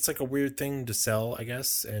 No, because it's like a weird thing to sell, I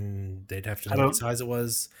guess, and they'd have to know what size it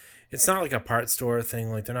was. It's not like a parts store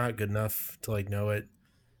thing. Like, they're not good enough to like know it.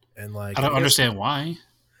 And like, I don't understand why.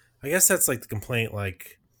 I guess that's like the complaint.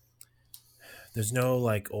 Like, there's no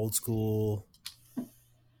like old school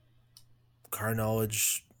car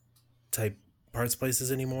knowledge type parts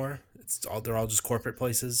places anymore. They're all just corporate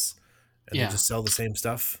places, and they just sell the same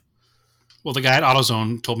stuff. Well, the guy at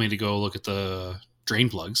AutoZone told me to go look at the drain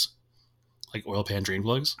plugs, like oil pan drain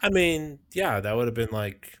plugs. I mean, yeah, that would have been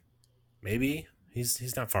like, maybe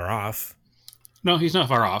he's not far off. No, he's not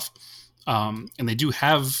far off. And they do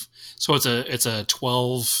have, so it's a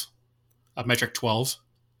metric 12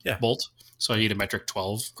 bolt. So I need a metric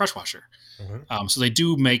 12 crush washer. Mm-hmm. So they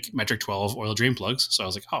do make metric 12 oil drain plugs. So I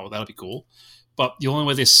was like, oh, that'll be cool. But the only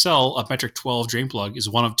way they sell a metric 12 drain plug is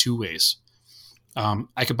one of two ways.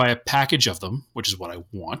 I could buy a package of them, which is what I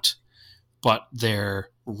want, but they're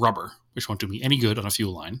rubber, which won't do me any good on a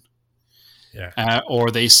fuel line. Yeah. Or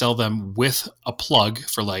they sell them with a plug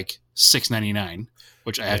for like $6.99,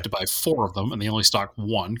 which I have to buy 4 of them, and they only stock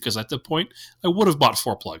 1 because at the point I would have bought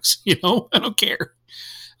 4 plugs. I don't care.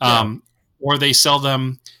 Or they sell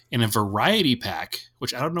them in a variety pack,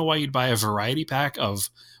 which I don't know why you'd buy a variety pack of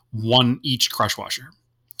one each crush washer.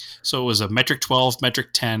 So it was a metric 12, metric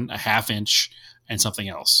 10, a half inch, and something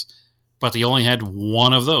else. But they only had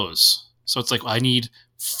one of those. So it's like, I need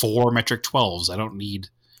 4 metric 12s. I don't need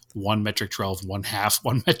 1 metric 12, 1/2,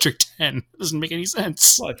 1 metric 10. It doesn't make any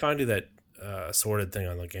sense. Well, I found you that assorted thing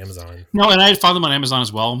on like Amazon. No, and I found them on Amazon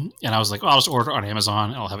as well. And I was like, well, I'll just order it on Amazon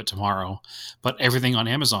and I'll have it tomorrow. But everything on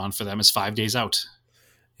Amazon for them is 5 days out.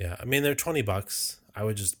 Yeah, I mean, they're $20. I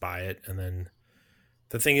would just buy it, and then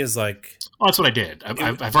the thing is, like, Oh, that's what I did.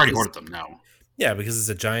 I've already ordered them now. yeah, because it's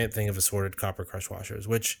a giant thing of assorted copper crush washers.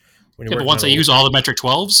 Which when Yeah, but once I use all the metric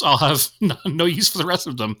 12s, I'll have no use for the rest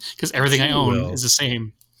of them because everything I own is the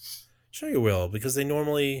same. Sure, you will, because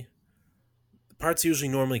the parts usually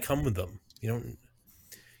normally come with them. You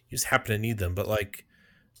just happen to need them, but like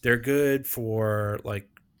they're good for like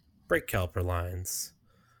brake caliper lines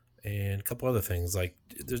and a couple other things. Like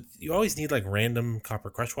you always need like random copper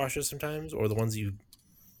crush washers sometimes, or the ones you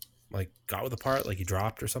like got with a part, like you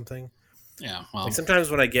dropped or something. Yeah, well, like sometimes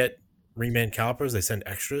when I get reman calipers, they send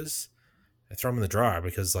extras. I throw them in the drawer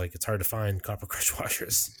because like it's hard to find copper crush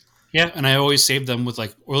washers. yeah, and I always save them with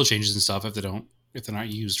like oil changes and stuff if they're not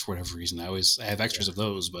used for whatever reason. I have extras of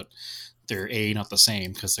those, but they're not the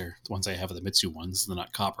same because they're the ones I have are the Mitsu ones. They're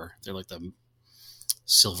not copper. They're like the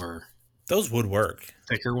silver. Those would work.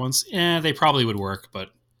 Thicker ones. Yeah, they probably would work,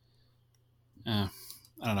 but I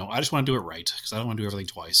don't know. I just want to do it right because I don't want to do everything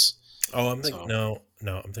twice. Oh, I'm thinking no.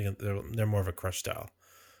 I'm thinking they're more of a crush style.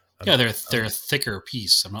 They're a thicker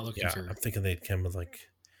piece. I'm not looking for. I'm thinking they'd come with like,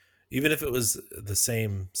 even if it was the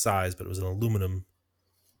same size, but it was an aluminum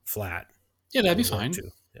flat. Yeah, that'd be fine.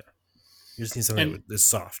 Too. Yeah, you just need something that's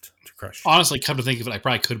soft to crush. Honestly, come to think of it, I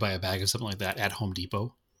probably could buy a bag of something like that at Home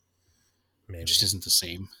Depot. Maybe. It just isn't the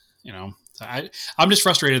same, you know. So I'm just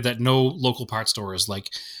frustrated that no local parts store is like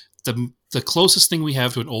the closest thing we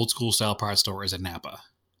have to an old school style parts store is a Napa,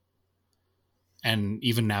 and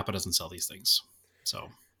even Napa doesn't sell these things. So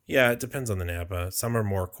yeah, it depends on the Napa. Some are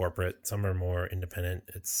more corporate, some are more independent.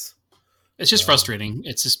 It's just frustrating.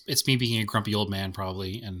 It's me being a grumpy old man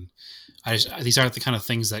probably, and these aren't the kind of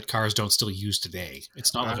things that cars don't still use today.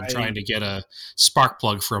 It's not like I'm trying to get a spark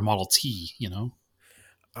plug for a Model T, you know.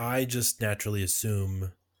 I just naturally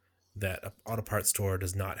assume that an auto parts store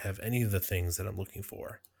does not have any of the things that I'm looking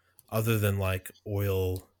for, other than like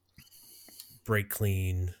oil, brake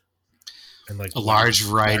clean, and like a large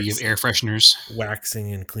variety of air fresheners,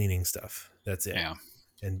 waxing and cleaning stuff. That's it. Yeah,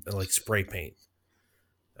 and like spray paint,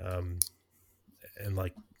 and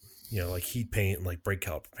like like heat paint and like brake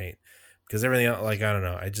caliper paint. Because everything else, like I don't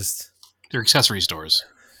know, they're accessory stores.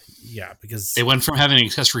 Yeah, because they went from having an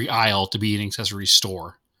accessory aisle to being an accessory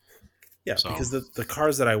store. Yeah, so. Because the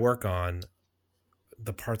cars that I work on,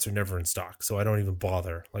 the parts are never in stock, so I don't even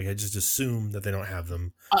bother. Like I just assume that they don't have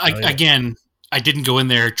them. Again, I didn't go in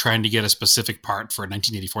there trying to get a specific part for a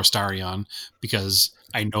 1984 Starion because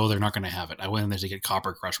I know they're not going to have it. I went in there to get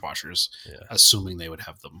copper crush washers, assuming they would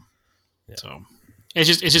have them. Yeah. So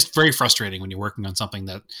it's just very frustrating when you're working on something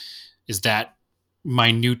that is that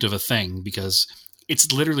minute of a thing because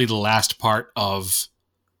it's literally the last part of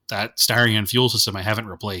that Starion fuel system I haven't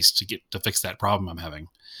replaced to fix that problem I'm having.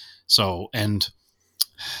 So, and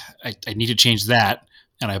I need to change that.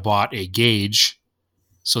 And I bought a gauge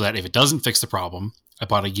so that if it doesn't fix the problem, I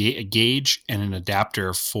bought a gauge and an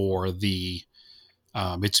adapter for the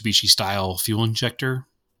Mitsubishi style fuel injector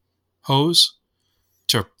hose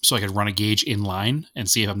so I could run a gauge in line and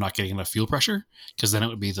see if I'm not getting enough fuel pressure. Because then it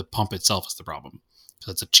would be the pump itself is the problem.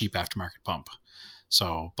 Because it's a cheap aftermarket pump.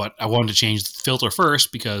 So, but I wanted to change the filter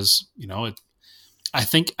first because, I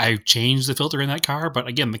think I changed the filter in that car, but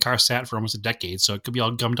again, the car sat for almost a decade, so it could be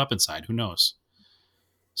all gummed up inside. Who knows?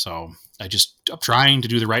 So I'm trying to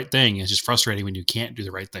do the right thing. It's just frustrating when you can't do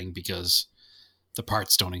the right thing because the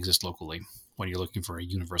parts don't exist locally when you're looking for a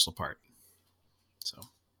universal part. So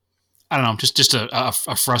I don't know, just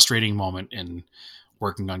a frustrating moment in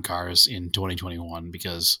working on cars in 2021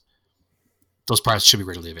 because those parts should be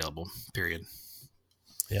readily available, period.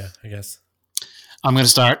 Yeah, I guess. I'm going to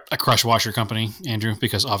start a crush washer company, Andrew,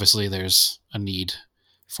 because obviously there's a need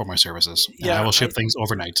for my services. Yeah, I will ship things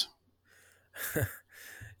overnight.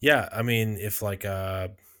 Yeah, I mean, if like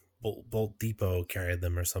Bolt Depot carried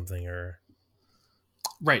them or something, or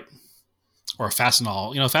right, or a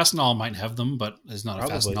Fastenal. Fastenal might have them, but there's not a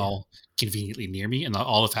Fastenal conveniently near me, and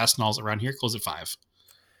all the Fastenals around here close at 5.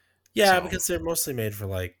 Yeah, because they're mostly made for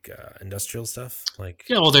like industrial stuff.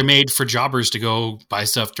 Well, they're made for jobbers to go buy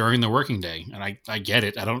stuff during the working day, and I get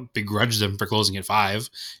it. I don't begrudge them for closing at 5.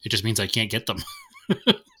 It just means I can't get them.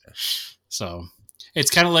 So,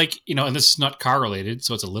 It's kind of like, and this is not car related,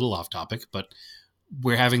 so it's a little off topic, but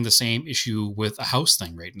we're having the same issue with a house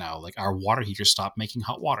thing right now. Like our water heater stopped making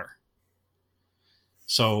hot water.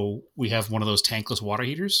 So we have one of those tankless water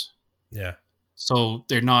heaters. Yeah. So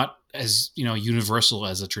they're not as, universal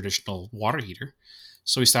as a traditional water heater.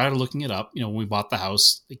 So we started looking it up. When we bought the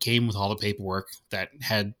house, it came with all the paperwork that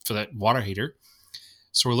had for that water heater.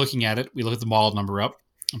 So we're looking at it. We look at the model number up.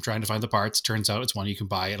 I'm trying to find the parts. Turns out it's one you can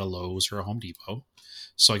buy at a Lowe's or a Home Depot.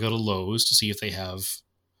 So I go to Lowe's to see if they have...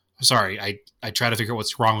 Sorry, I try to figure out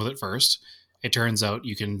what's wrong with it first. It turns out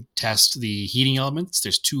you can test the heating elements.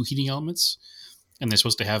 There's 2 heating elements, and they're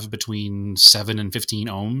supposed to have between 7 and 15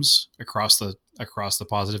 ohms across the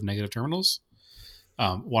positive negative terminals.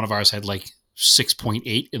 One of ours had like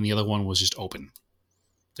 6.8, and the other one was just open.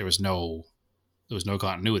 There was no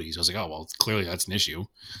continuity. So I was like, oh well, clearly that's an issue.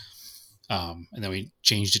 And then we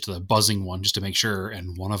changed it to the buzzing one just to make sure.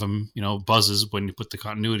 And one of them, buzzes when you put the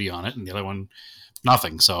continuity on it, and the other one,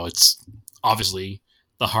 nothing. So it's obviously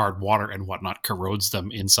the hard water and whatnot corrodes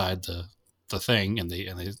them inside the thing, and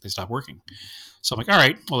they stop working. So I'm like, all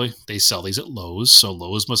right, well, they sell these at Lowe's, so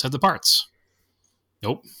Lowe's must have the parts.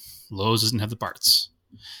 Nope, Lowe's doesn't have the parts.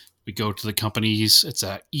 We go to the companies. It's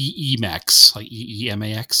a EEMAX, like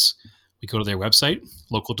EEMAX. We go to their website,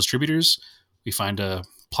 local distributors. We find a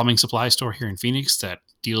plumbing supply store here in Phoenix that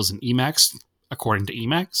deals in EMAX according to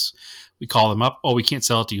EMAX. We call them up. Oh, we can't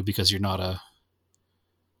sell it to you because you're not a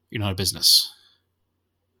business.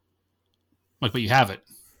 I'm like, but you have it.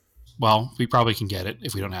 Well, we probably can get it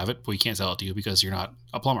if we don't have it, but we can't sell it to you because you're not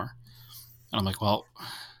a plumber. And I'm like, well,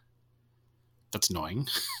 that's annoying.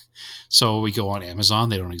 So we go on Amazon.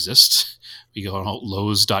 They don't exist. We go on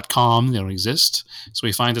Lowe's.com. They don't exist. So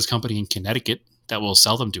we find this company in Connecticut that will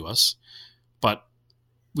sell them to us. But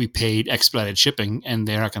we paid expedited shipping, and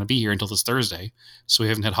they're not going to be here until this Thursday. So we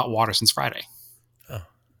haven't had hot water since Friday. Oh.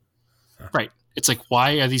 Huh. Right. It's like,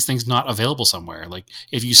 why are these things not available somewhere? Like,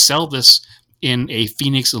 if you sell this in a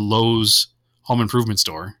Phoenix Lowe's home improvement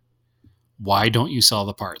store, why don't you sell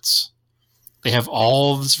the parts? They have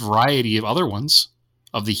all this variety of other ones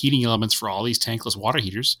of the heating elements for all these tankless water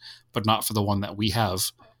heaters, but not for the one that we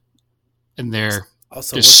have. And they're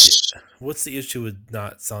also, what's the issue with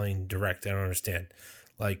not selling direct? I don't understand.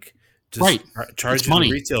 Like, just charge you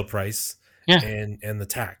the retail price, and the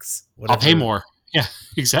tax. Whatever. I'll pay more. Yeah,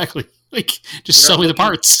 exactly. Like, just sell me the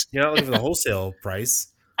parts. You're not looking for the wholesale price.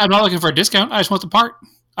 I'm not looking for a discount. I just want the part.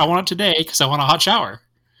 I want it today because I want a hot shower.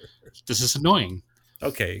 This is annoying.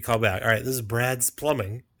 Okay, call back. All right, this is Brad's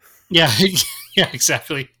Plumbing. Yeah, yeah,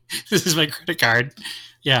 exactly. This is my credit card.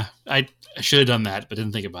 Yeah, I should have done that, but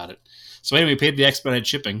didn't think about it. So anyway, we paid the expedited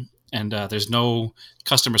shipping, and there's no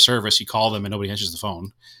customer service. You call them, and nobody answers the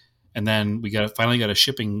phone. And then we finally got a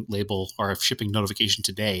shipping label or a shipping notification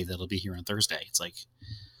today that'll be here on Thursday. It's like,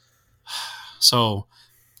 so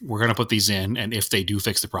we're going to put these in, and if they do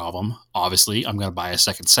fix the problem, obviously I'm going to buy a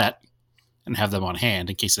second set and have them on hand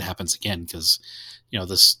in case it happens again, because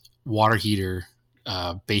this water heater,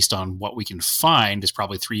 based on what we can find, is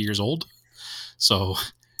probably 3 years old. So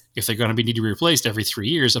if they're going to need to be replaced every 3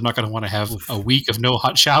 years, I'm not going to want to have a week of no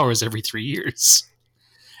hot showers every 3 years.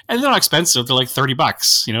 And they're not expensive. They're like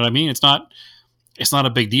 $30. You know what I mean? It's not a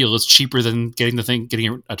big deal. It's cheaper than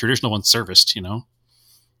getting a traditional one serviced,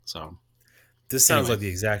 So this sounds like the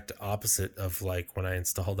exact opposite of like when I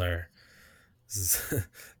installed this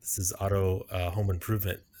is auto home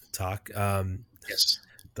improvement talk. Yes.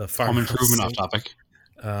 The home improvement sink, off topic.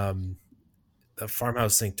 The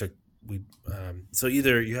farmhouse sink took so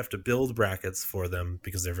either you have to build brackets for them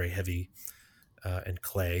because they're very heavy and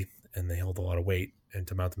clay and they hold a lot of weight, and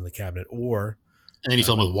to mount them in the cabinet, or and then you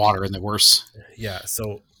fill them with water and they're worse. Yeah.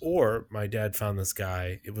 So, or my dad found this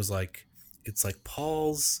guy. It's like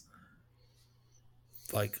Paul's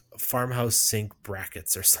like farmhouse sink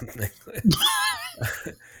brackets or something.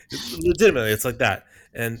 Legitimately, it's like that.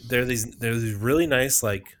 And they're these really nice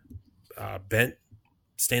like bent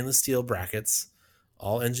stainless steel brackets,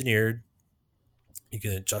 all engineered. You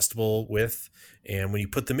can adjustable width, and when you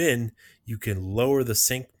put them in, you can lower the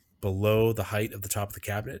sink below the height of the top of the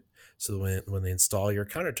cabinet. So when they install your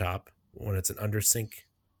countertop, when it's an under sink,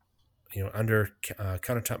 under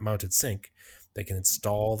countertop mounted sink, they can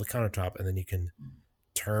install the countertop, and then you can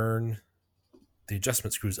turn the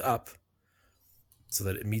adjustment screws up so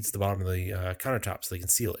that it meets the bottom of the countertop so they can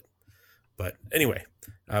seal it. But anyway,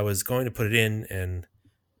 I was going to put it in, and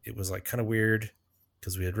it was like kind of weird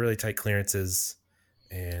because we had really tight clearances,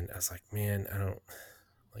 and I was like, man,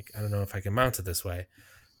 I don't know if I can mount it this way.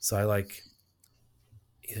 So I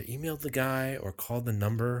either emailed the guy or called the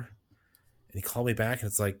number, and he called me back, and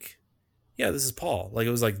it's like, Yeah, this is Paul. Like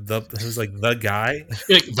it was like the guy.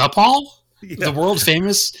 You're like, the Paul? The Yeah. world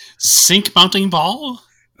famous sink mounting Paul?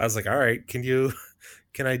 I was like, all right, can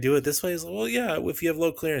I do it this way? He's like, well, yeah, if you have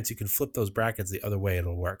low clearance, you can flip those brackets the other way,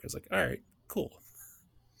 it'll work. I was like, all right, cool.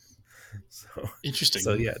 So so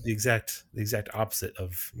Interesting. yeah, the exact opposite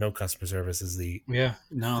of no customer service is Yeah.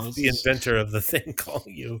 No, the inventor of the thing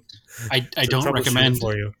calling you I to don't troubleshoot it recommend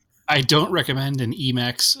for you. I don't recommend an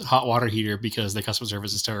Emax hot water heater because the customer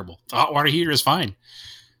service is terrible. The hot water heater is fine.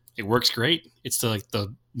 It works great. It's the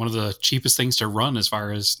one of the cheapest things to run as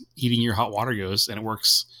far as heating your hot water goes, and it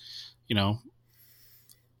works. You know,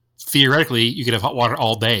 theoretically, you could have hot water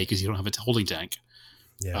all day because you don't have a holding tank.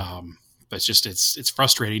 Yeah. But it's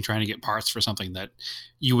frustrating trying to get parts for something that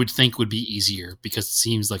you would think would be easier because it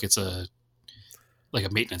seems like it's a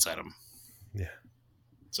maintenance item. Yeah.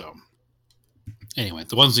 So anyway,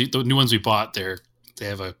 the new ones we bought, they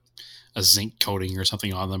have a zinc coating or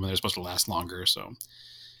something on them, and they're supposed to last longer. So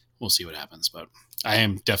we'll see what happens. But I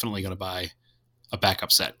am definitely going to buy a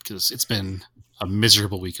backup set because it's been a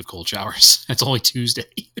miserable week of cold showers. It's only Tuesday.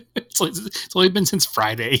 It's only been since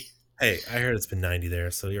Friday. Hey, I heard it's been 90 there,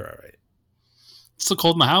 so you're all right. It's still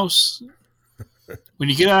cold in the house. When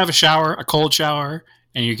you get out of a shower, a cold shower,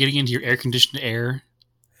 and you're getting into your air conditioned air.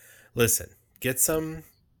 Listen, get some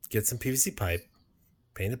PVC pipe,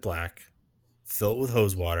 paint it black, fill it with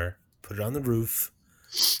hose water, put it on the roof,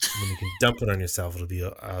 and then you can dump it on yourself. It'll be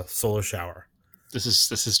a solar shower. This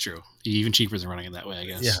is true. Even cheaper than running it that way, I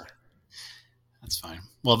guess. Yeah. That's fine.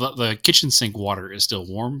 Well, the kitchen sink water is still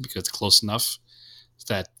warm because it's close enough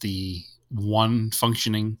that the one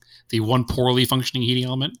poorly functioning heating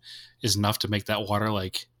element is enough to make that water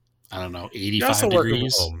like, I don't know, 85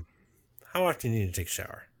 degrees. Home. How often do you need to take a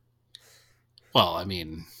shower? Well, I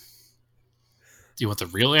mean, do you want the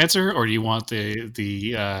real answer or do you want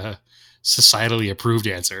the societally approved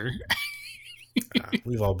answer?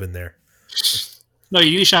 We've all been there. No,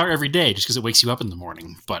 you need a shower every day just because it wakes you up in the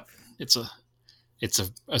morning. But it's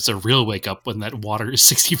a real wake up when that water is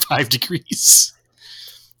 65 degrees.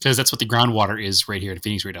 Because that's what the groundwater is right here in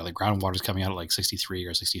Phoenix right now. The groundwater is coming out at like 63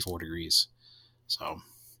 or 64 degrees. So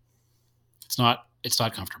it's not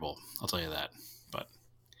comfortable. I'll tell you that. But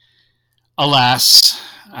alas,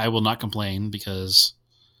 I will not complain because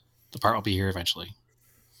the part will be here eventually.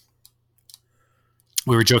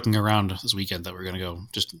 We were joking around this weekend that we are going to go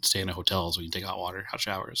just stay in a hotel so we can take hot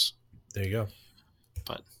showers. There you go.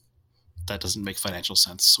 But that doesn't make financial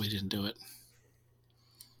sense, so we didn't do it.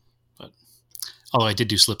 But although I did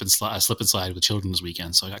do slip and slide with children this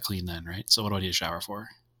weekend, so I got clean then, right? So what do I need a shower for?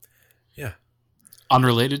 Yeah.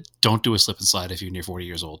 Unrelated, don't do a slip and slide if you're near 40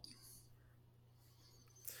 years old.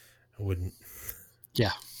 I wouldn't.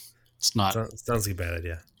 Yeah. It's not. Sounds like a bad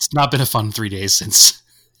idea. It's not been a fun 3 days since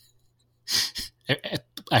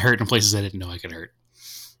I hurt in places I didn't know I could hurt.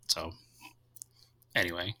 So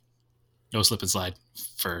anyway, no slip and slide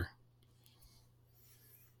for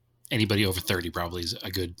anybody over 30 probably is a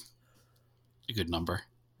good number.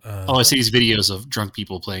 I see these videos of drunk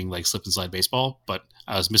people playing like slip and slide baseball, but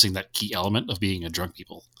I was missing that key element of being a drunk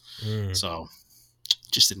people. So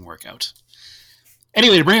it just didn't work out.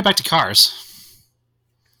 Anyway, to bring it back to cars,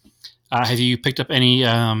 have you picked up any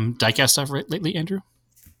diecast stuff lately, Andrew?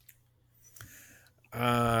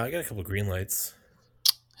 I got a couple of green lights.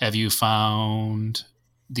 Have you found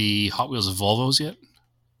the Hot Wheels of Volvos yet?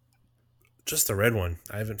 Just the red one.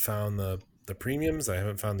 I haven't found the premiums. I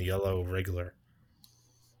haven't found the yellow regular.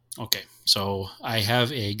 Okay, so I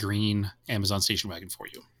have a green Amazon station wagon for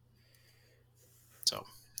you. So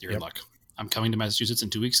you're in luck. I'm coming to Massachusetts in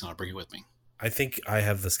 2 weeks, and I'll bring it with me. I think I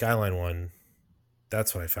have the Skyline one.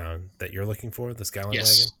 That's what I found that you're looking for, the Skyline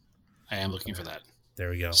wagon? I am looking for that. There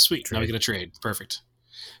we go. Sweet. Trade. Now we get a trade. Perfect.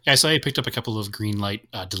 Yeah, so I picked up a couple of green light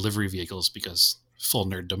delivery vehicles because full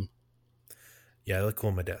nerddom. Yeah, they look cool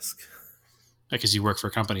on my desk. Because you work for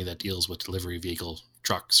a company that deals with delivery vehicle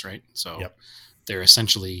trucks, right? So they're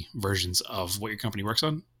essentially versions of what your company works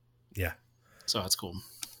on. Yeah. So that's cool.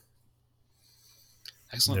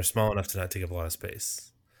 Excellent. And they're small enough to not take up a lot of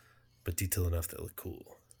space, but detailed enough that look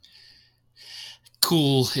cool.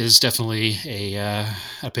 Cool is definitely a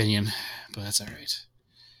opinion, but that's all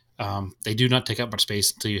right. They do not take up much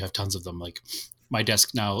space until you have tons of them. Like my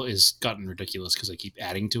desk now is gotten ridiculous because I keep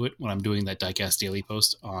adding to it when I'm doing that Diecast Daily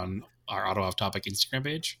post on our Auto Off Topic Instagram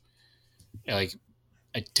page.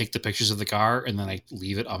 I take the pictures of the car and then I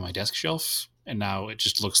leave it on my desk shelf, and now it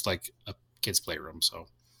just looks like a kid's playroom. So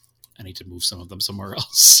I need to move some of them somewhere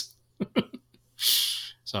else.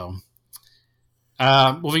 So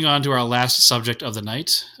moving on to our last subject of the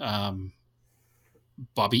night.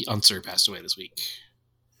 Bobby Unser passed away this week.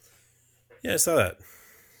 Yeah, I saw that.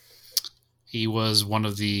 He was one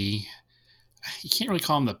of the. You can't really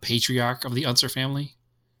call him the patriarch of the Unser family,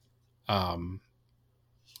 but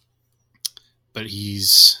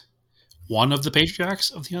he's one of the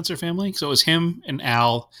patriarchs of the Unser family. So it was him and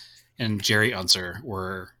Al and Jerry Unser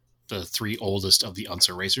were the three oldest of the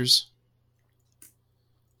Unser racers.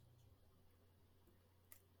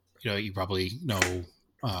 You probably know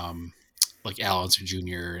like Al Unser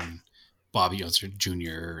Jr. and Bobby Unser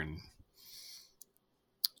Jr. and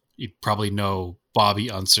you probably know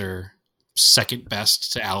Bobby Unser second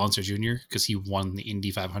best to Al Unser Jr. because he won the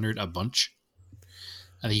Indy 500 a bunch.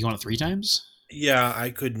 I think he won it 3 times. Yeah,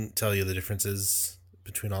 I couldn't tell you the differences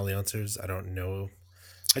between all the answers. I don't know.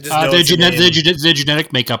 I just know the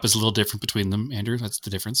genetic makeup is a little different between them, Andrew. That's the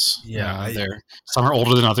difference. Yeah, some are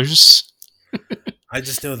older than others. I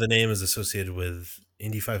just know the name is associated with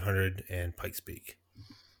Indy 500 and Pikes Peak.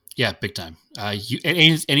 Yeah, big time.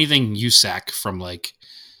 Anything USAC from like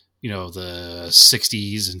the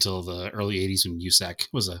 60s until the early 80s when USAC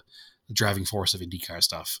was a driving force of IndyCar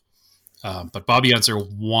stuff. But Bobby Unser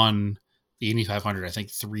won the Indy 500, I think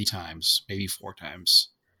 3 times, maybe 4 times,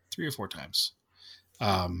 3 or 4 times.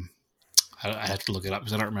 I have to look it up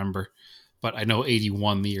because I don't remember, but I know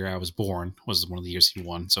 81, the year I was born, was one of the years he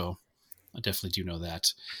won. So I definitely do know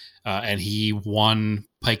that. And he won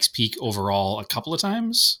Pikes Peak overall a couple of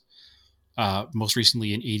times. Most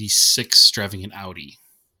recently in 86, driving an Audi.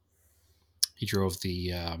 He drove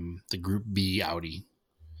the Group B Audi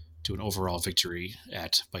to an overall victory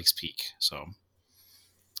at Pikes Peak. So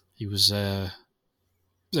he was a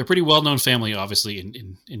pretty well-known family, obviously,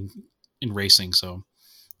 in racing. So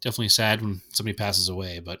definitely sad when somebody passes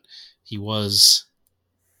away, but he was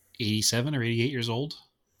 87 or 88 years old.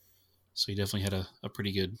 So he definitely had a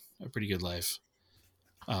pretty good life.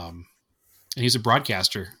 And he was a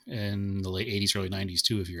broadcaster in the late 80s, early 90s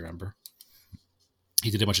too, if you remember.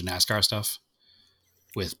 He did a bunch of NASCAR stuff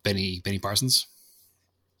with Benny Parsons.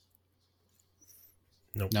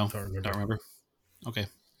 Nope, no, don't remember. Okay.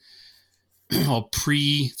 Well,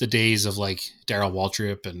 pre the days of like Darrell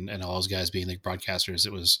Waltrip and all those guys being like broadcasters,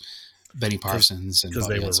 it was Benny Parsons and because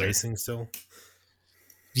they were Unser. racing still.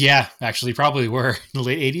 Yeah, actually, probably were in the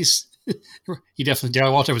late 80s.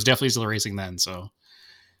 Darrell Waltrip was definitely still racing then. So,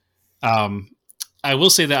 I will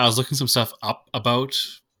say that I was looking some stuff up about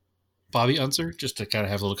Bobby Unser just to kind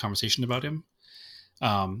of have a little conversation about him.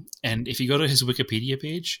 And if you go to his Wikipedia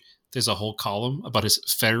page, there's a whole column about his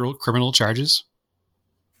federal criminal charges.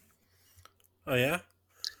 Oh, yeah?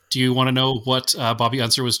 Do you want to know what Bobby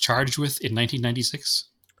Unser was charged with in 1996?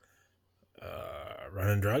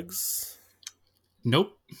 Running drugs?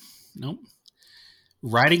 Nope.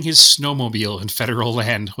 Riding his snowmobile in federal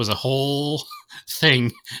land was a whole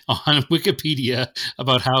thing on Wikipedia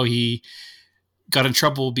about how he got in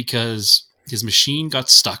trouble because his machine got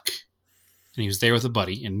stuck and he was there with a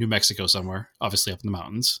buddy in New Mexico somewhere, obviously up in the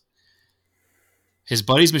mountains. His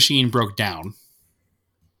buddy's machine broke down.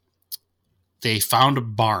 They found a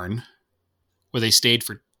barn where they stayed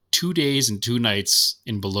for 2 days and 2 nights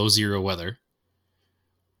in below zero weather,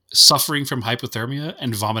 suffering from hypothermia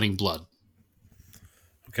and vomiting blood.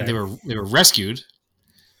 Okay. They were rescued,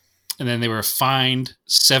 and then they were fined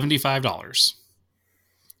 $75,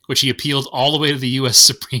 which he appealed all the way to the U.S.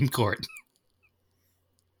 Supreme Court.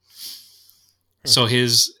 So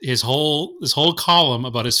his whole column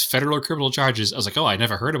about his federal criminal charges, I was like, oh, I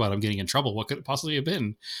never heard about him getting in trouble. What could it possibly have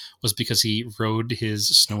been? Was because he rode his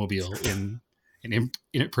snowmobile in an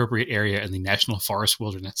inappropriate area in the National Forest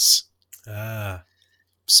Wilderness.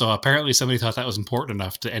 So apparently somebody thought that was important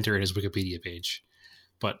enough to enter in his Wikipedia page.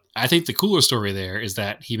 But I think the cooler story there is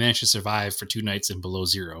that he managed to survive for 2 nights in below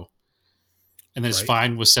zero. And then his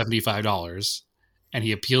fine was $75. And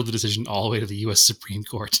he appealed the decision all the way to the U.S. Supreme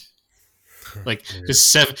Court. Like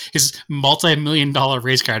his multi-million-dollar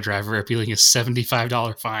race car driver appealing a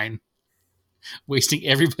 $75 fine, wasting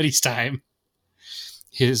everybody's time.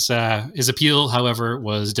 His appeal, however,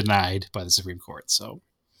 was denied by the Supreme Court. So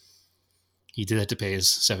he did have to pay his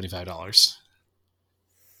 $75.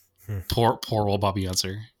 Poor old Bobby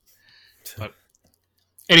Unser. But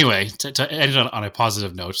anyway, to end it on a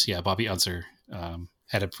positive note, yeah, Bobby Unser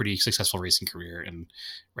had a pretty successful racing career, and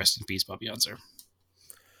rest in peace, Bobby Unser.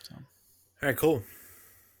 So. All right, cool.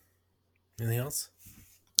 Anything else?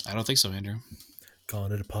 I don't think so, Andrew.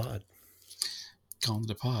 Calling it a pod.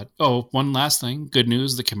 Oh, one last thing. Good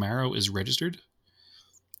news. The Camaro is registered.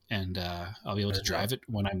 And I'll be able to drive it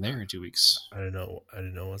when I'm there in 2 weeks. I didn't know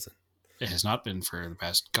it wasn't. It has not been for the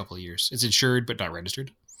past couple of years. It's insured, but not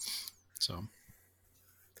registered. So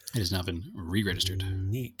it has now been re-registered.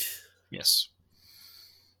 Neat. Yes.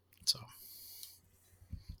 So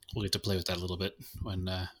we'll get to play with that a little bit when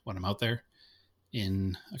I'm out there.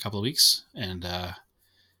 in a couple of weeks. And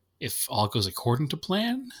if all goes according to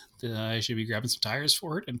plan, I should be grabbing some tires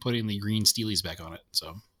for it and putting the green Steelies back on it.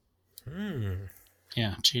 So,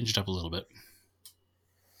 yeah, change it up a little bit.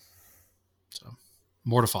 So,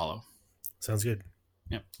 more to follow. Sounds good.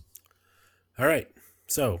 Yep. All right.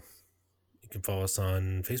 So, you can follow us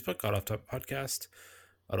on Facebook, Auto Off Topic Podcast,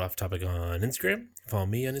 Auto Off Topic on Instagram. Follow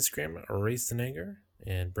me on Instagram, Race and Anger.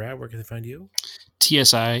 And Brad, where can they find you?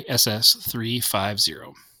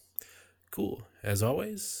 TSISS350. Cool. As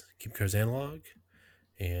always, keep cars analog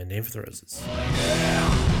and aim for the roses.